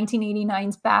character in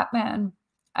 1989's Batman.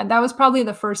 And that was probably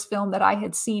the first film that I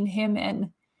had seen him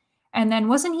in. And then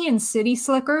wasn't he in City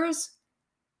Slickers?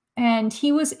 And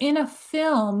he was in a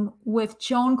film with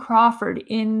Joan Crawford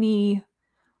in the,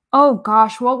 oh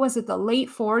gosh, what was it? The late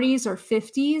 40s or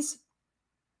 50s?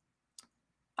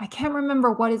 I can't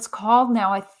remember what it's called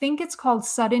now. I think it's called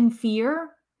Sudden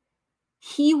Fear.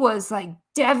 He was like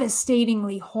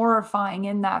devastatingly horrifying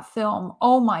in that film.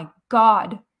 Oh my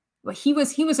God. But he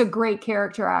was a great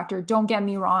character actor. Don't get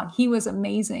me wrong. He was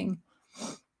amazing.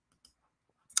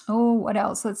 Oh, what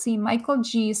else? Let's see. Michael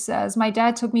G says, my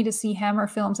dad took me to see Hammer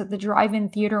films at the drive-in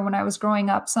theater when I was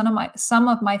growing up. Some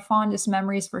of my fondest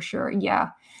memories for sure. Yeah.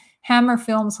 Hammer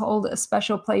films hold a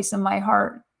special place in my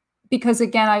heart because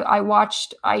again,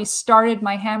 I started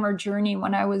my Hammer journey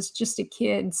when I was just a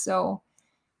kid. So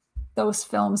those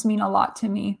films mean a lot to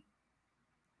me.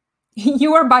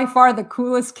 You are by far the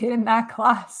coolest kid in that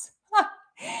class.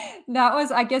 That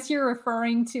was, I guess you're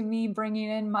referring to me bringing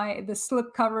in the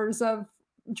slip covers of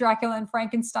Dracula and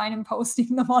Frankenstein and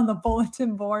posting them on the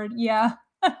bulletin board. Yeah,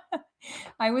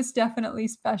 I was definitely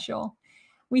special.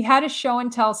 We had a show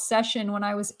and tell session when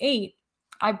I was 8.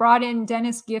 I brought in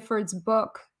Dennis Gifford's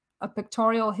book, A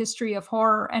Pictorial History of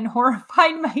Horror, and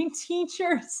horrified my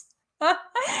teachers.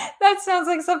 That sounds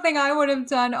like something I would have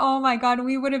done. Oh my God,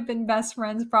 we would have been best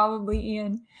friends probably,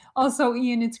 Ian. Also,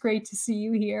 Ian, it's great to see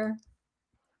you here.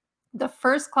 The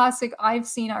first classic I've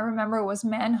seen, I remember, was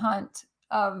Manhunt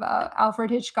of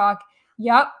Alfred Hitchcock.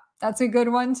 Yep, that's a good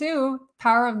one too.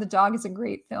 Power of the Dog is a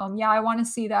great film. Yeah, I want to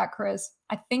see that, Chris.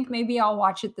 I think maybe I'll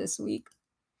watch it this week.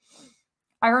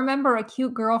 I remember a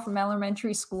cute girl from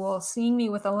elementary school seeing me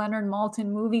with a Leonard Maltin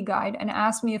movie guide and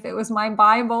asked me if it was my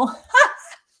Bible.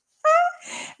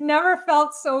 Never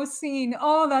felt so seen.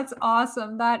 Oh, that's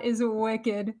awesome. That is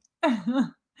wicked.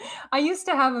 I used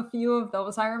to have a few of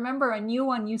those. I remember a new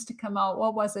one used to come out,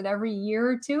 what was it, every year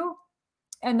or two?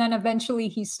 And then eventually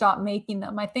he stopped making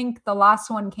them. I think the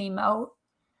last one came out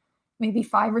maybe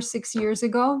 5 or 6 years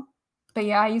ago. But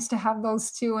yeah, I used to have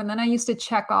those too. And then I used to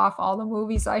check off all the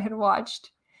movies I had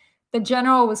watched. The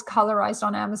General was colorized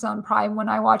on Amazon Prime when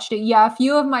I watched it. Yeah, a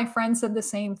few of my friends said the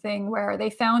same thing where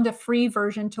they found a free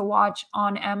version to watch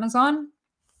on Amazon.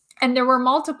 And there were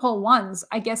multiple ones.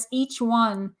 I guess each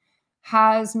one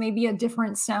has maybe a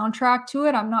different soundtrack to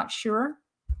it. I'm not sure.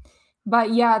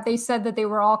 But yeah, they said that they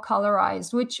were all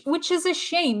colorized, which is a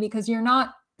shame because you're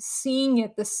not seeing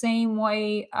it the same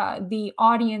way the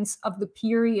audience of the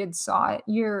period saw it.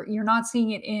 You're not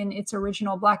seeing it in its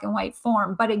original black and white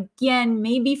form. But again,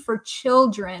 maybe for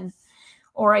children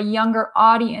or a younger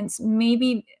audience,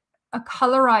 maybe a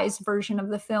colorized version of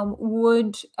the film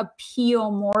would appeal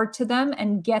more to them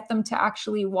and get them to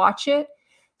actually watch it.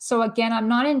 So again, I'm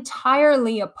not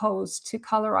entirely opposed to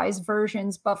colorized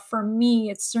versions, but for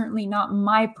me, it's certainly not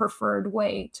my preferred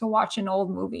way to watch an old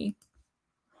movie.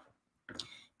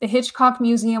 The Hitchcock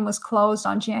Museum was closed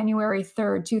on January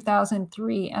 3rd,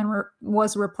 2003, and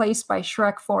was replaced by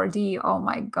Shrek 4D. Oh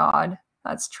my God,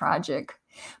 that's tragic.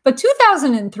 But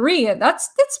 2003,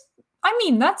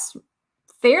 that's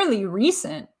fairly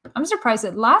recent. I'm surprised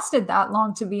it lasted that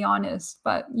long, to be honest.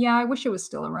 But yeah, I wish it was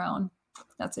still around.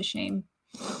 That's a shame.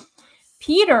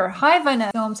 Peter, hi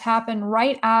Vanessa. Films happened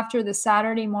right after the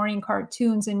Saturday morning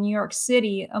cartoons in New York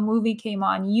City. A movie came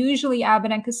on, usually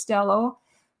Abbott and Costello,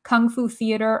 kung fu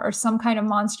theater or some kind of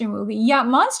monster movie. Yeah,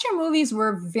 monster movies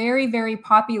were very, very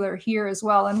popular here as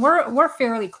well. And we're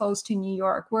fairly close to New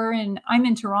York. I'm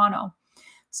in Toronto.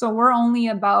 So we're only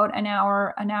about an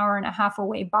hour and a half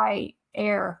away by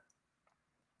air.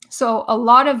 So a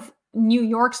lot of New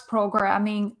York's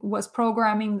programming was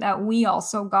programming that we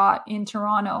also got in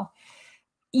Toronto.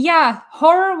 Yeah,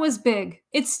 horror was big.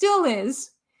 It still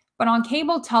is. But on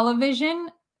cable television,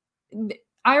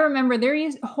 I remember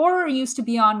horror used to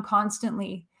be on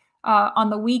constantly on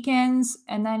the weekends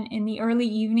and then in the early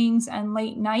evenings and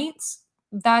late nights.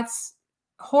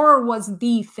 Horror was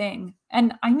the thing.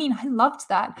 And I mean, I loved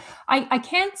that. I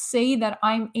can't say that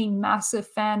I'm a massive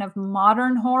fan of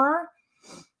modern horror.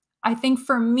 I think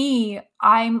for me,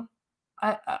 I'm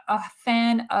a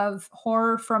fan of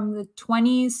horror from the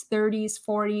 20s, 30s,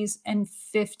 40s, and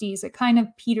 50s. It kind of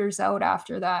peters out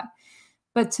after that.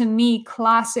 But to me,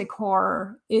 classic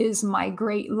horror is my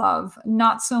great love,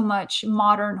 not so much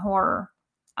modern horror.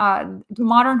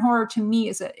 Modern horror to me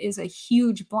is a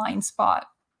huge blind spot.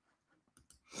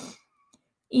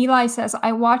 Eli says,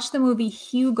 I watched the movie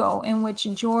Hugo, in which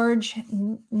George,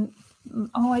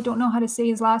 I don't know how to say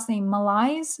his last name,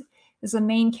 Malais, is the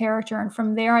main character. And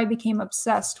from there, I became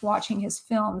obsessed watching his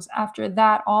films. After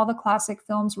that, all the classic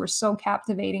films were so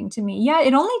captivating to me. Yeah,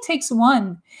 it only takes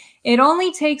one. It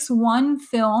only takes one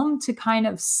film to kind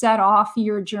of set off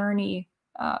your journey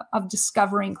of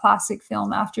discovering classic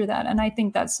film after that. And I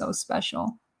think that's so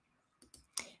special.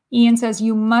 Ian says,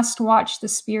 you must watch The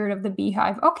Spirit of the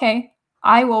Beehive. Okay,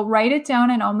 I will write it down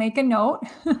and I'll make a note.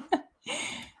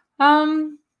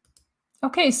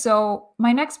 Okay, so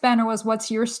my next banner was What's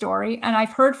Your Story? And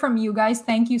I've heard from you guys.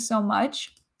 Thank you so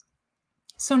much.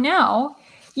 So now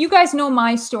you guys know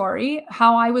my story,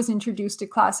 how I was introduced to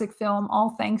classic film,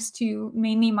 all thanks to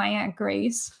mainly my Aunt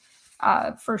Grace.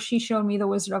 First, she showed me The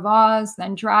Wizard of Oz,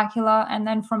 then Dracula. And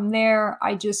then from there,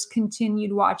 I just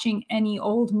continued watching any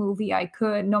old movie I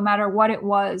could, no matter what it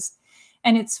was.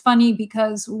 And it's funny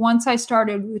because once I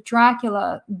started with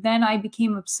Dracula, then I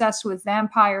became obsessed with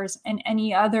vampires and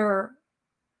any other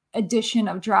edition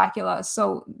of Dracula.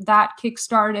 So that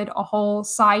kickstarted a whole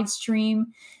side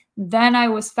stream. Then I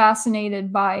was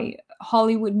fascinated by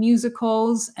Hollywood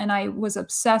musicals and I was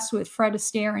obsessed with Fred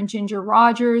Astaire and Ginger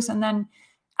Rogers. And then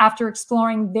after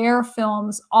exploring their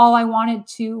films, all I wanted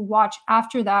to watch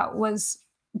after that was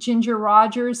Ginger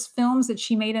Rogers films that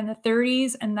she made in the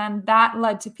 30s. And then that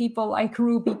led to people like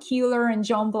Ruby Keeler and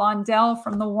Joan Blondell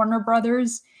from the Warner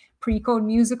Brothers pre-code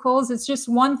musicals. It's just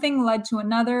one thing led to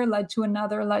another, led to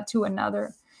another, led to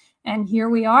another. And here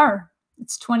we are.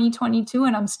 It's 2022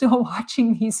 and I'm still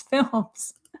watching these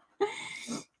films.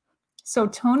 So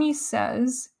Tony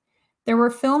says, there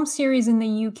were film series in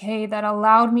the UK that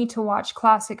allowed me to watch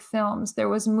classic films. There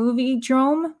was Movie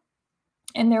Drome,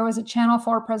 and there was a Channel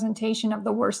 4 presentation of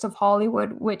the worst of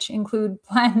Hollywood, which include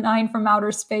Plan 9 from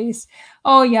Outer Space.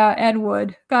 Oh yeah, Ed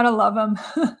Wood. Gotta love him.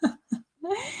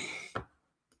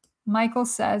 Michael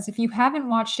says, if you haven't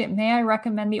watched it, may I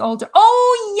recommend the older...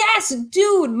 Oh, yes,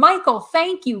 dude, Michael,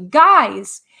 thank you.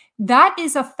 Guys, that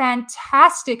is a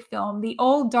fantastic film, The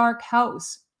Old Dark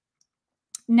House.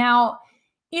 Now,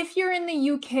 if you're in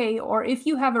the UK or if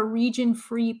you have a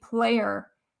region-free player,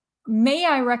 may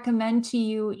I recommend to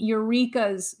you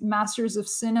Eureka's Masters of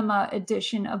Cinema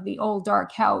edition of The Old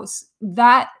Dark House.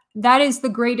 That is the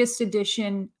greatest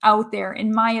edition out there,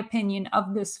 in my opinion,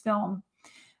 of this film.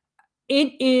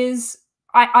 It is,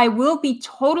 I will be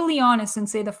totally honest and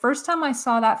say the first time I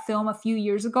saw that film a few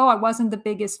years ago, I wasn't the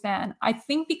biggest fan. I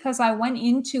think because I went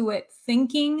into it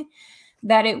thinking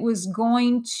that it was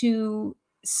going to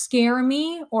scare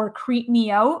me or creep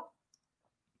me out.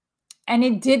 And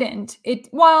it didn't.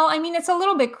 Well, I mean, it's a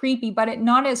little bit creepy, but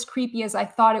not as creepy as I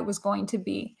thought it was going to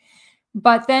be.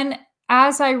 But then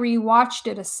as I rewatched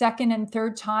it a second and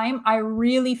third time, I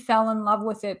really fell in love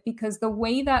with it because the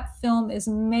way that film is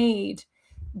made,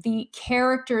 the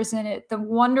characters in it, the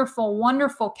wonderful,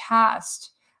 wonderful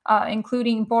cast,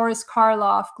 including Boris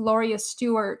Karloff, Gloria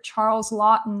Stewart, Charles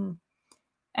Laughton,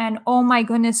 and oh my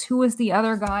goodness, who was the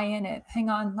other guy in it? Hang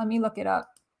on, let me look it up.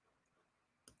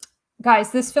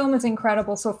 Guys, this film is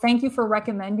incredible, so thank you for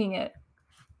recommending it.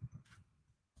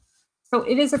 So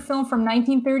it is a film from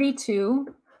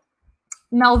 1932.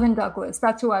 Melvin Douglas,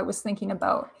 that's who I was thinking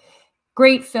about.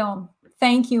 Great film.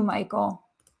 Thank you, Michael.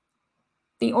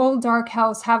 The Old Dark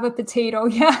House, have a potato.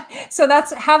 Yeah, so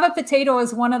that's have a potato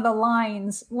is one of the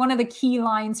lines, one of the key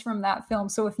lines from that film.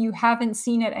 So if you haven't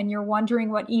seen it and you're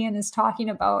wondering what Ian is talking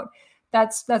about,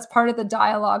 that's part of the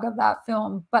dialogue of that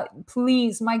film. But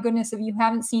please, my goodness, if you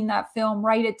haven't seen that film,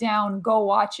 write it down, go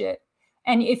watch it.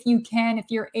 And if you can, if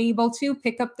you're able to,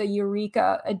 pick up the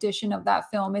Eureka edition of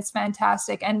that film. It's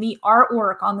fantastic. And the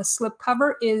artwork on the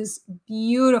slipcover is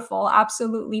beautiful,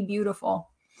 absolutely beautiful.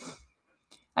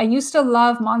 I used to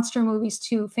love monster movies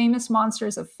too. Famous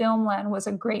Monsters of Filmland was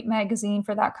a great magazine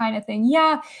for that kind of thing.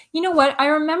 Yeah, you know what? I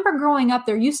remember growing up,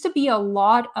 there used to be a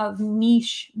lot of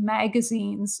niche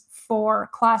magazines for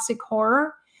classic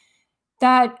horror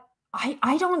that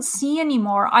I don't see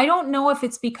anymore. I don't know if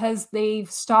it's because they've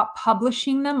stopped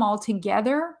publishing them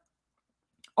altogether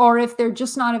or if they're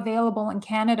just not available in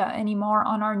Canada anymore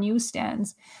on our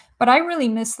newsstands. But I really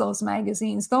miss those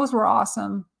magazines. Those were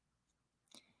awesome.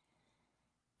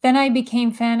 Then I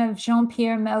became fan of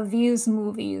Jean-Pierre Melville's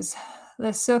movies,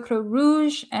 Le Secret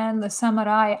Rouge and Le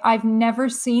Samurai. I've never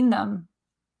seen them.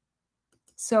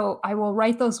 So I will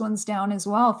write those ones down as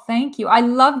well. Thank you. I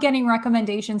love getting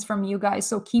recommendations from you guys,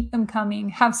 so keep them coming.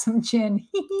 Have some gin.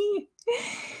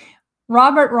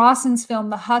 Robert Rosson's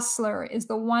film, The Hustler, is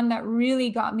the one that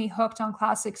really got me hooked on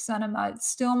classic cinema. It's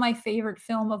still my favorite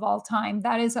film of all time.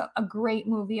 That is a great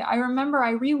movie. I remember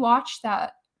I rewatched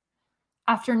that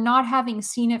after not having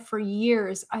seen it for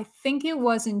years. I think it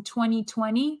was in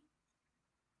 2020.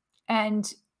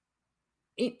 And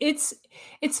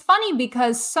it's funny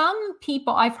because some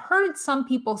people, I've heard some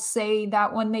people say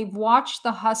that when they've watched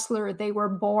The Hustler, they were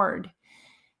bored.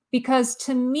 Because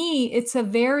to me, it's a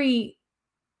very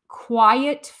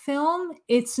quiet film.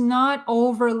 It's not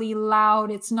overly loud.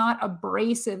 It's not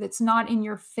abrasive. It's not in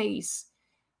your face.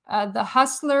 The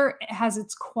Hustler has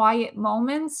its quiet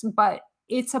moments, but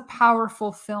it's a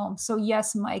powerful film. So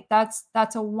yes, Mike, that's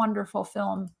a wonderful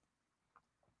film.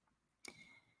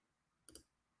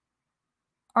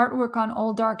 Artwork on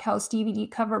Old Dark House DVD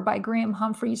cover by Graham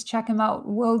Humphreys. Check him out.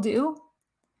 Will do.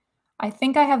 I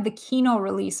think I have the Kino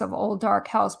release of Old Dark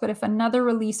House, but if another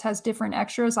release has different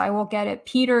extras, I will get it.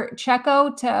 Peter, check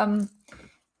out,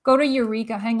 go to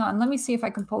Eureka. Hang on. Let me see if I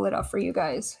can pull it up for you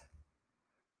guys.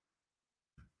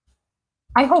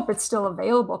 I hope it's still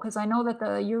available because I know that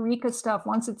the Eureka stuff,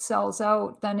 once it sells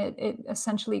out, then it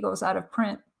essentially goes out of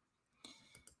print.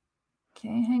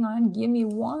 Okay, hang on. Give me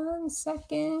 1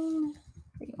 second.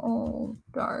 The Old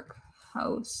Dark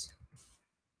House.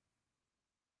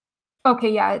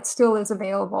 Okay, yeah, it still is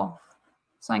available.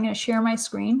 So I'm going to share my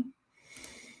screen.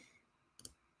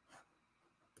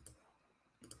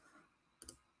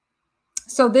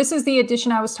 So this is the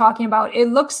edition I was talking about. It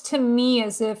looks to me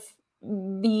as if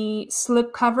the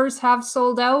slip covers have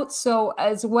sold out. So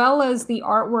as well as the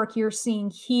artwork you're seeing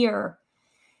here,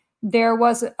 there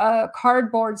was a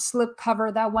cardboard slip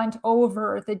cover that went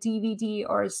over the DVD,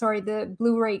 or sorry, the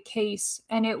Blu-ray case,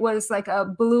 and it was like a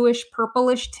bluish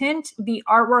purplish tint. The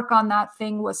artwork on that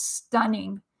thing was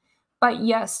stunning. But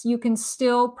yes, you can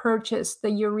still purchase the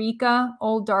Eureka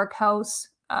Old Dark House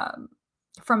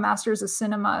from Masters of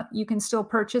Cinema. You can still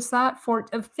purchase that for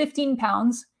 15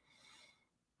 pounds.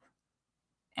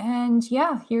 And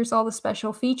yeah, here's all the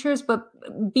special features, but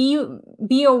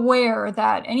be aware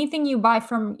that anything you buy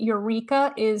from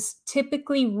Eureka is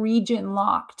typically region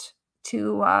locked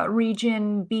to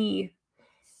region B.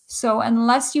 So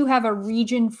unless you have a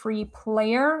region-free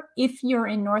player, if you're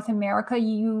in North America,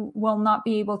 you will not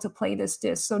be able to play this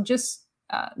disc. So just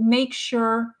make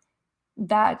sure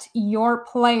that your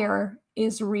player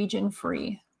is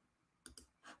region-free.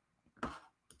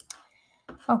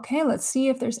 Okay, let's see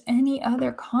if there's any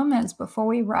other comments before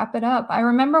we wrap it up. I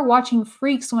remember watching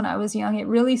Freaks when I was young. It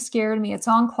really scared me. It's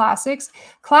on Classics.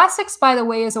 Classics, by the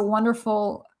way, is a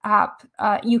wonderful app.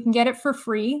 You can get it for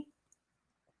free.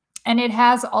 And it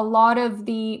has a lot of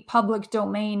the public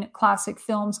domain classic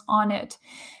films on it.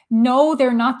 No,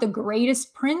 they're not the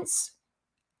greatest prints,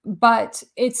 but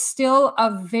it's still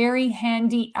a very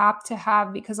handy app to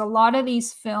have because a lot of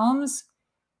these films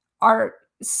are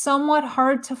somewhat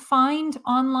hard to find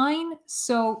online.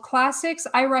 So Classics,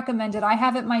 I recommend it. I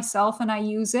have it myself and I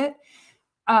use it.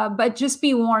 But just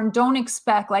be warned, don't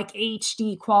expect like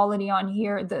HD quality on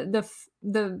here.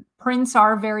 The prints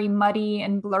are very muddy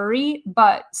and blurry,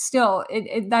 but still,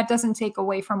 that doesn't take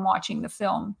away from watching the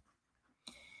film.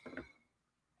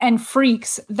 And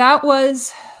Freaks, that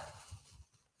was,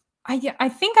 I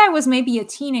think I was maybe a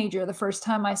teenager the first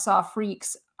time I saw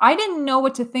Freaks. I didn't know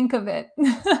what to think of it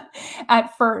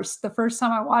at first, the first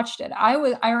time I watched it.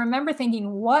 I remember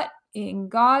thinking, what in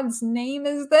God's name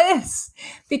is this?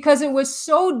 Because it was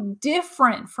so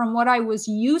different from what I was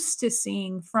used to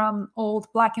seeing from old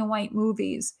black and white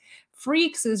movies.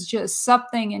 Freaks is just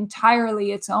something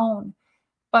entirely its own.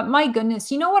 But my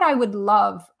goodness, you know what I would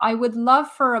love? I would love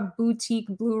for a boutique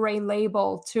Blu-ray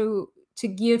label to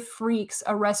give Freaks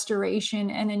a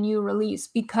restoration and a new release,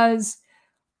 because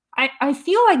I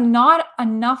feel like not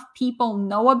enough people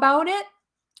know about it,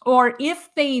 or if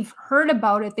they've heard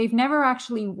about it, they've never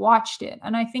actually watched it.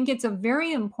 And I think it's a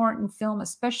very important film,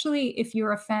 especially if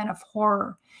you're a fan of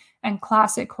horror and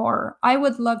classic horror. I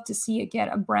would love to see it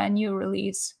get a brand new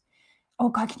release. Oh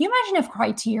God, can you imagine if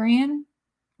Criterion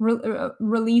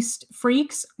released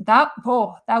Freaks? That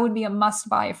would be a must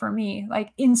buy for me,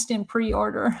 like instant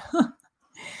pre-order.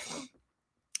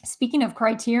 Speaking of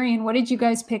Criterion, what did you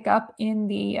guys pick up in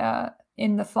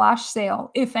the flash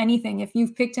sale? If anything, if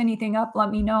you've picked anything up,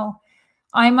 let me know.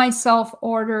 I myself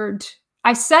ordered,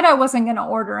 I said I wasn't going to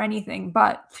order anything,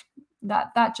 but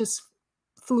that just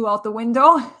flew out the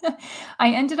window.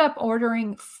 I ended up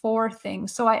ordering 4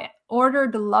 things. So I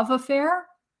ordered Love Affair,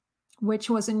 which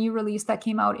was a new release that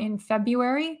came out in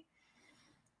February.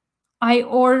 I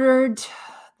ordered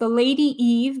The Lady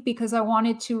Eve because I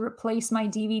wanted to replace my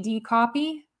DVD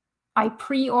copy. I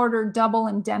pre-ordered Double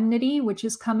Indemnity, which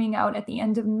is coming out at the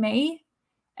end of May.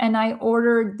 And I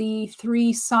ordered the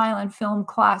 3 silent film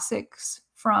classics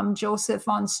from Joseph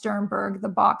von Sternberg, the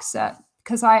box set,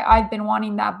 because I've been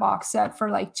wanting that box set for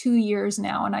like 2 years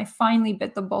now. And I finally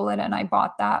bit the bullet and I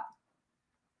bought that.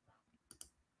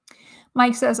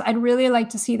 Mike says, I'd really like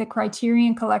to see the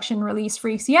Criterion Collection release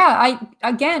Freaks. Yeah,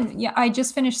 I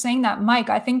just finished saying that, Mike.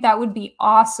 I think that would be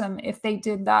awesome if they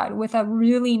did that with a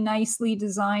really nicely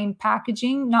designed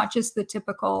packaging, not just the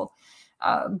typical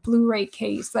Blu-ray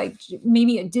case, like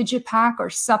maybe a digipack or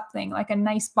something, like a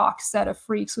nice box set of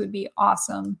Freaks would be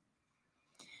awesome.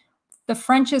 The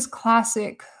French's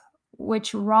classic,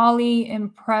 which Raleigh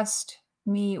impressed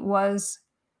me, was...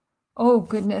 Oh,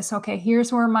 goodness. Okay,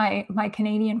 here's where my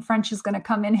Canadian French is going to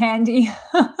come in handy.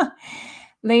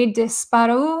 Les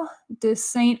Disparus de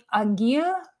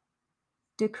Saint-Aguille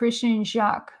de Christian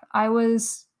Jacques. I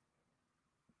was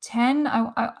 10.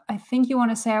 I think you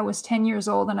want to say I was 10 years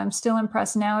old, and I'm still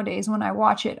impressed nowadays when I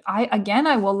watch it.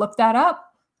 I will look that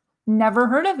up. Never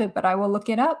heard of it, but I will look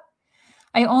it up.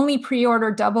 I only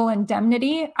pre-ordered Double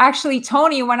Indemnity. Actually,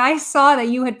 Tony, when I saw that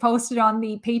you had posted on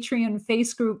the Patreon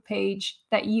face group page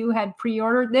that you had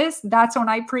pre-ordered this, that's when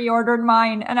I pre-ordered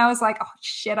mine. And I was like, oh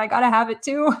shit, I gotta have it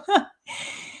too.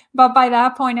 But by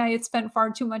that point, I had spent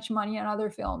far too much money on other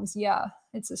films. Yeah,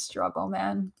 it's a struggle,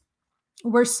 man.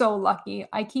 We're so lucky.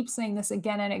 I keep saying this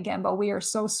again and again, but we are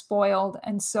so spoiled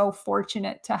and so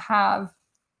fortunate to have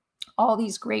all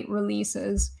these great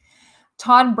releases.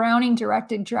 Todd Browning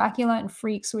directed Dracula and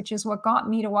Freaks, which is what got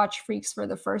me to watch Freaks for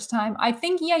the first time. I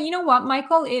think, yeah, you know what,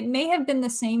 Michael? It may have been the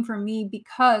same for me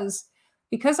because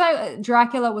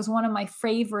Dracula was one of my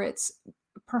favorites.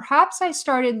 Perhaps I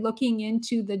started looking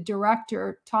into the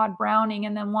director, Todd Browning,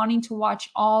 and then wanting to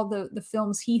watch all the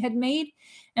films he had made.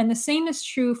 And the same is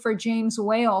true for James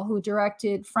Whale, who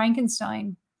directed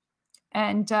Frankenstein.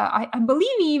 And I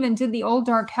believe he even did The Old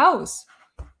Dark House.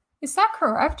 Is that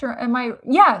correct? Or am I?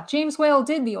 Yeah, James Whale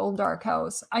did The Old Dark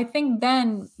House. I think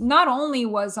then not only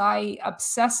was I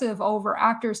obsessive over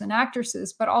actors and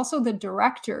actresses, but also the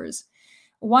directors.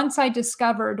 Once I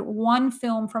discovered one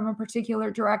film from a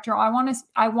particular director, I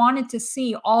wanted to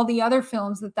see all the other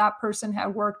films that person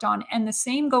had worked on. And the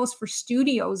same goes for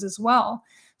studios as well.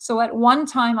 So at one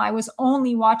time, I was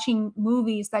only watching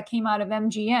movies that came out of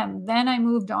MGM. Then I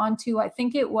moved on to, I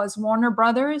think it was Warner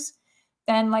Brothers.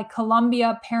 Then like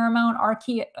Columbia, Paramount,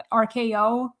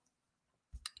 RKO.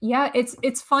 Yeah,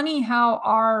 it's funny how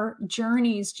our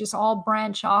journeys just all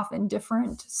branch off in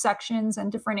different sections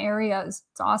and different areas.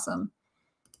 It's awesome.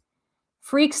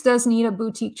 Freaks does need a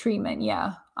boutique treatment.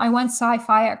 Yeah, I went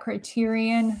sci-fi at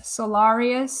Criterion.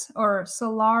 Solaris.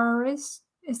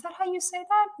 Is that how you say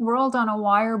that? World on a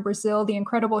Wire, Brazil, The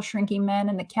Incredible Shrinking Men,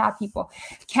 and The Cat People.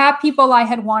 Cat People I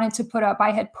had wanted to put up. I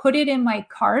had put it in my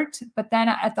cart, but then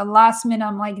at the last minute,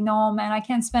 I'm like, no, man, I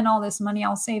can't spend all this money.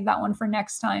 I'll save that one for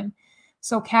next time.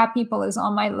 So Cat People is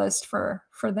on my list for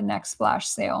the next flash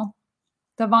sale.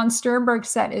 The Von Sternberg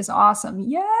set is awesome.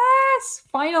 Yes,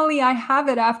 finally I have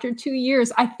it after 2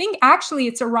 years. I think actually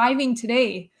it's arriving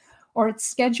today. Or it's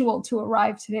scheduled to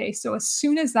arrive today. So as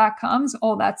soon as that comes,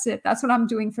 oh, that's it. That's what I'm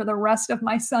doing for the rest of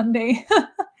my Sunday.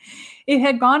 It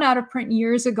had gone out of print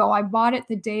years ago. I bought it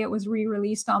the day it was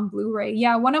re-released on Blu-ray.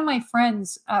 Yeah, one of my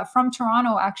friends from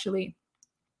Toronto, actually,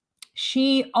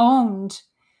 she owned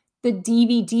the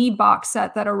DVD box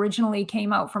set that originally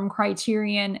came out from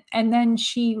Criterion. And then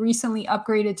she recently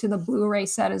upgraded to the Blu-ray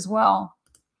set as well.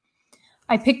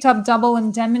 I picked up Double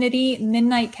Indemnity,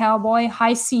 Midnight Cowboy,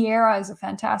 High Sierra is a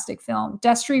fantastic film.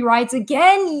 Destry Rides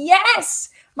Again, yes!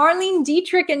 Marlene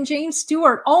Dietrich and James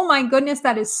Stewart. Oh my goodness,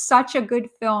 that is such a good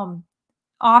film.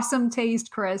 Awesome taste,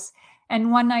 Chris.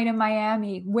 And One Night in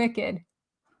Miami, wicked.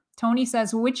 Tony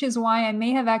says, which is why I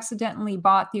may have accidentally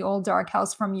bought the old dark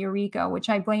house from Eureka, which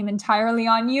I blame entirely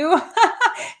on you.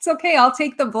 It's okay. I'll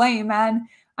take the blame, man.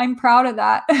 I'm proud of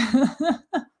that.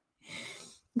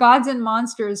 Gods and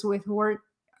Monsters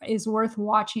is worth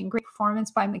watching. Great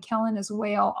performance by McKellen as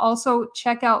Whale. Also,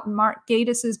 check out Mark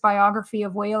Gatiss's biography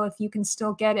of Whale if you can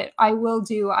still get it. I will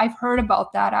do. I've heard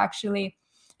about that, actually,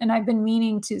 and I've been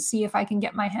meaning to see if I can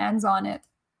get my hands on it.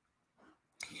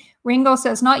 Ringo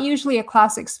says, not usually a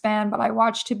classics fan, but I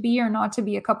watched To Be or Not to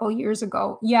Be a couple years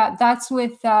ago. Yeah, that's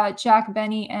with Jack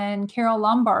Benny and Carole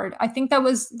Lombard. I think that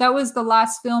was the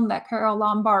last film that Carole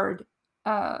Lombard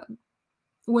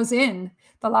was in,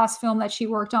 the last film that she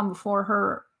worked on before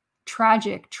her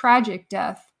tragic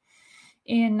death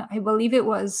in, I believe it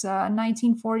was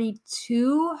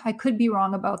 1942. I could be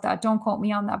wrong about that. Don't quote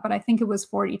me on that, but I think it was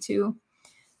 42.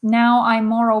 Now I'm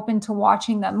more open to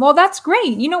watching them. Well, that's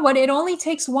great. You know what? It only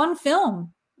takes one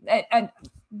film.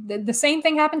 The same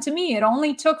thing happened to me. It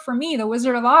only took for me, The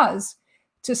Wizard of Oz,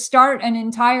 to start an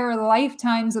entire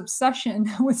lifetime's obsession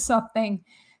with something.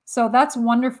 So that's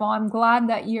wonderful. I'm glad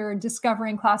that you're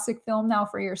discovering classic film now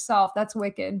for yourself. That's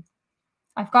wicked.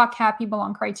 I've got Cat People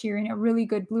on Criterion, a really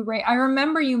good Blu-ray. I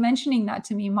remember you mentioning that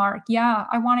to me, Mark. Yeah,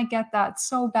 I want to get that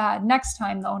so bad. Next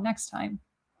time, though, next time.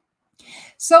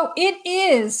 So it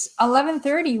is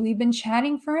 11:30. We've been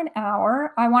chatting for an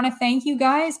hour. I want to thank you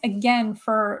guys again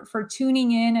for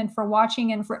tuning in and for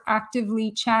watching and for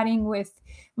actively chatting with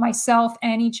myself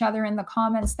and each other in the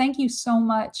comments. Thank you so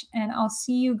much. And I'll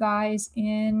see you guys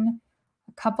in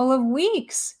a couple of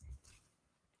weeks.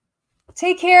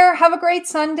 Take care. Have a great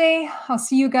Sunday. I'll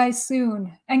see you guys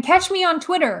soon. And catch me on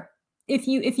Twitter. If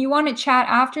you want to chat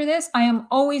after this, I am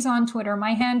always on Twitter.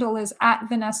 My handle is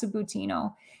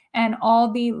 @VanessaButino. And all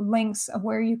the links of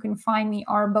where you can find me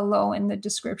are below in the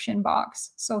description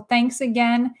box. So thanks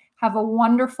again. Have a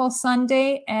wonderful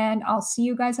Sunday, and I'll see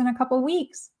you guys in a couple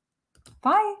weeks.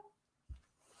 Bye.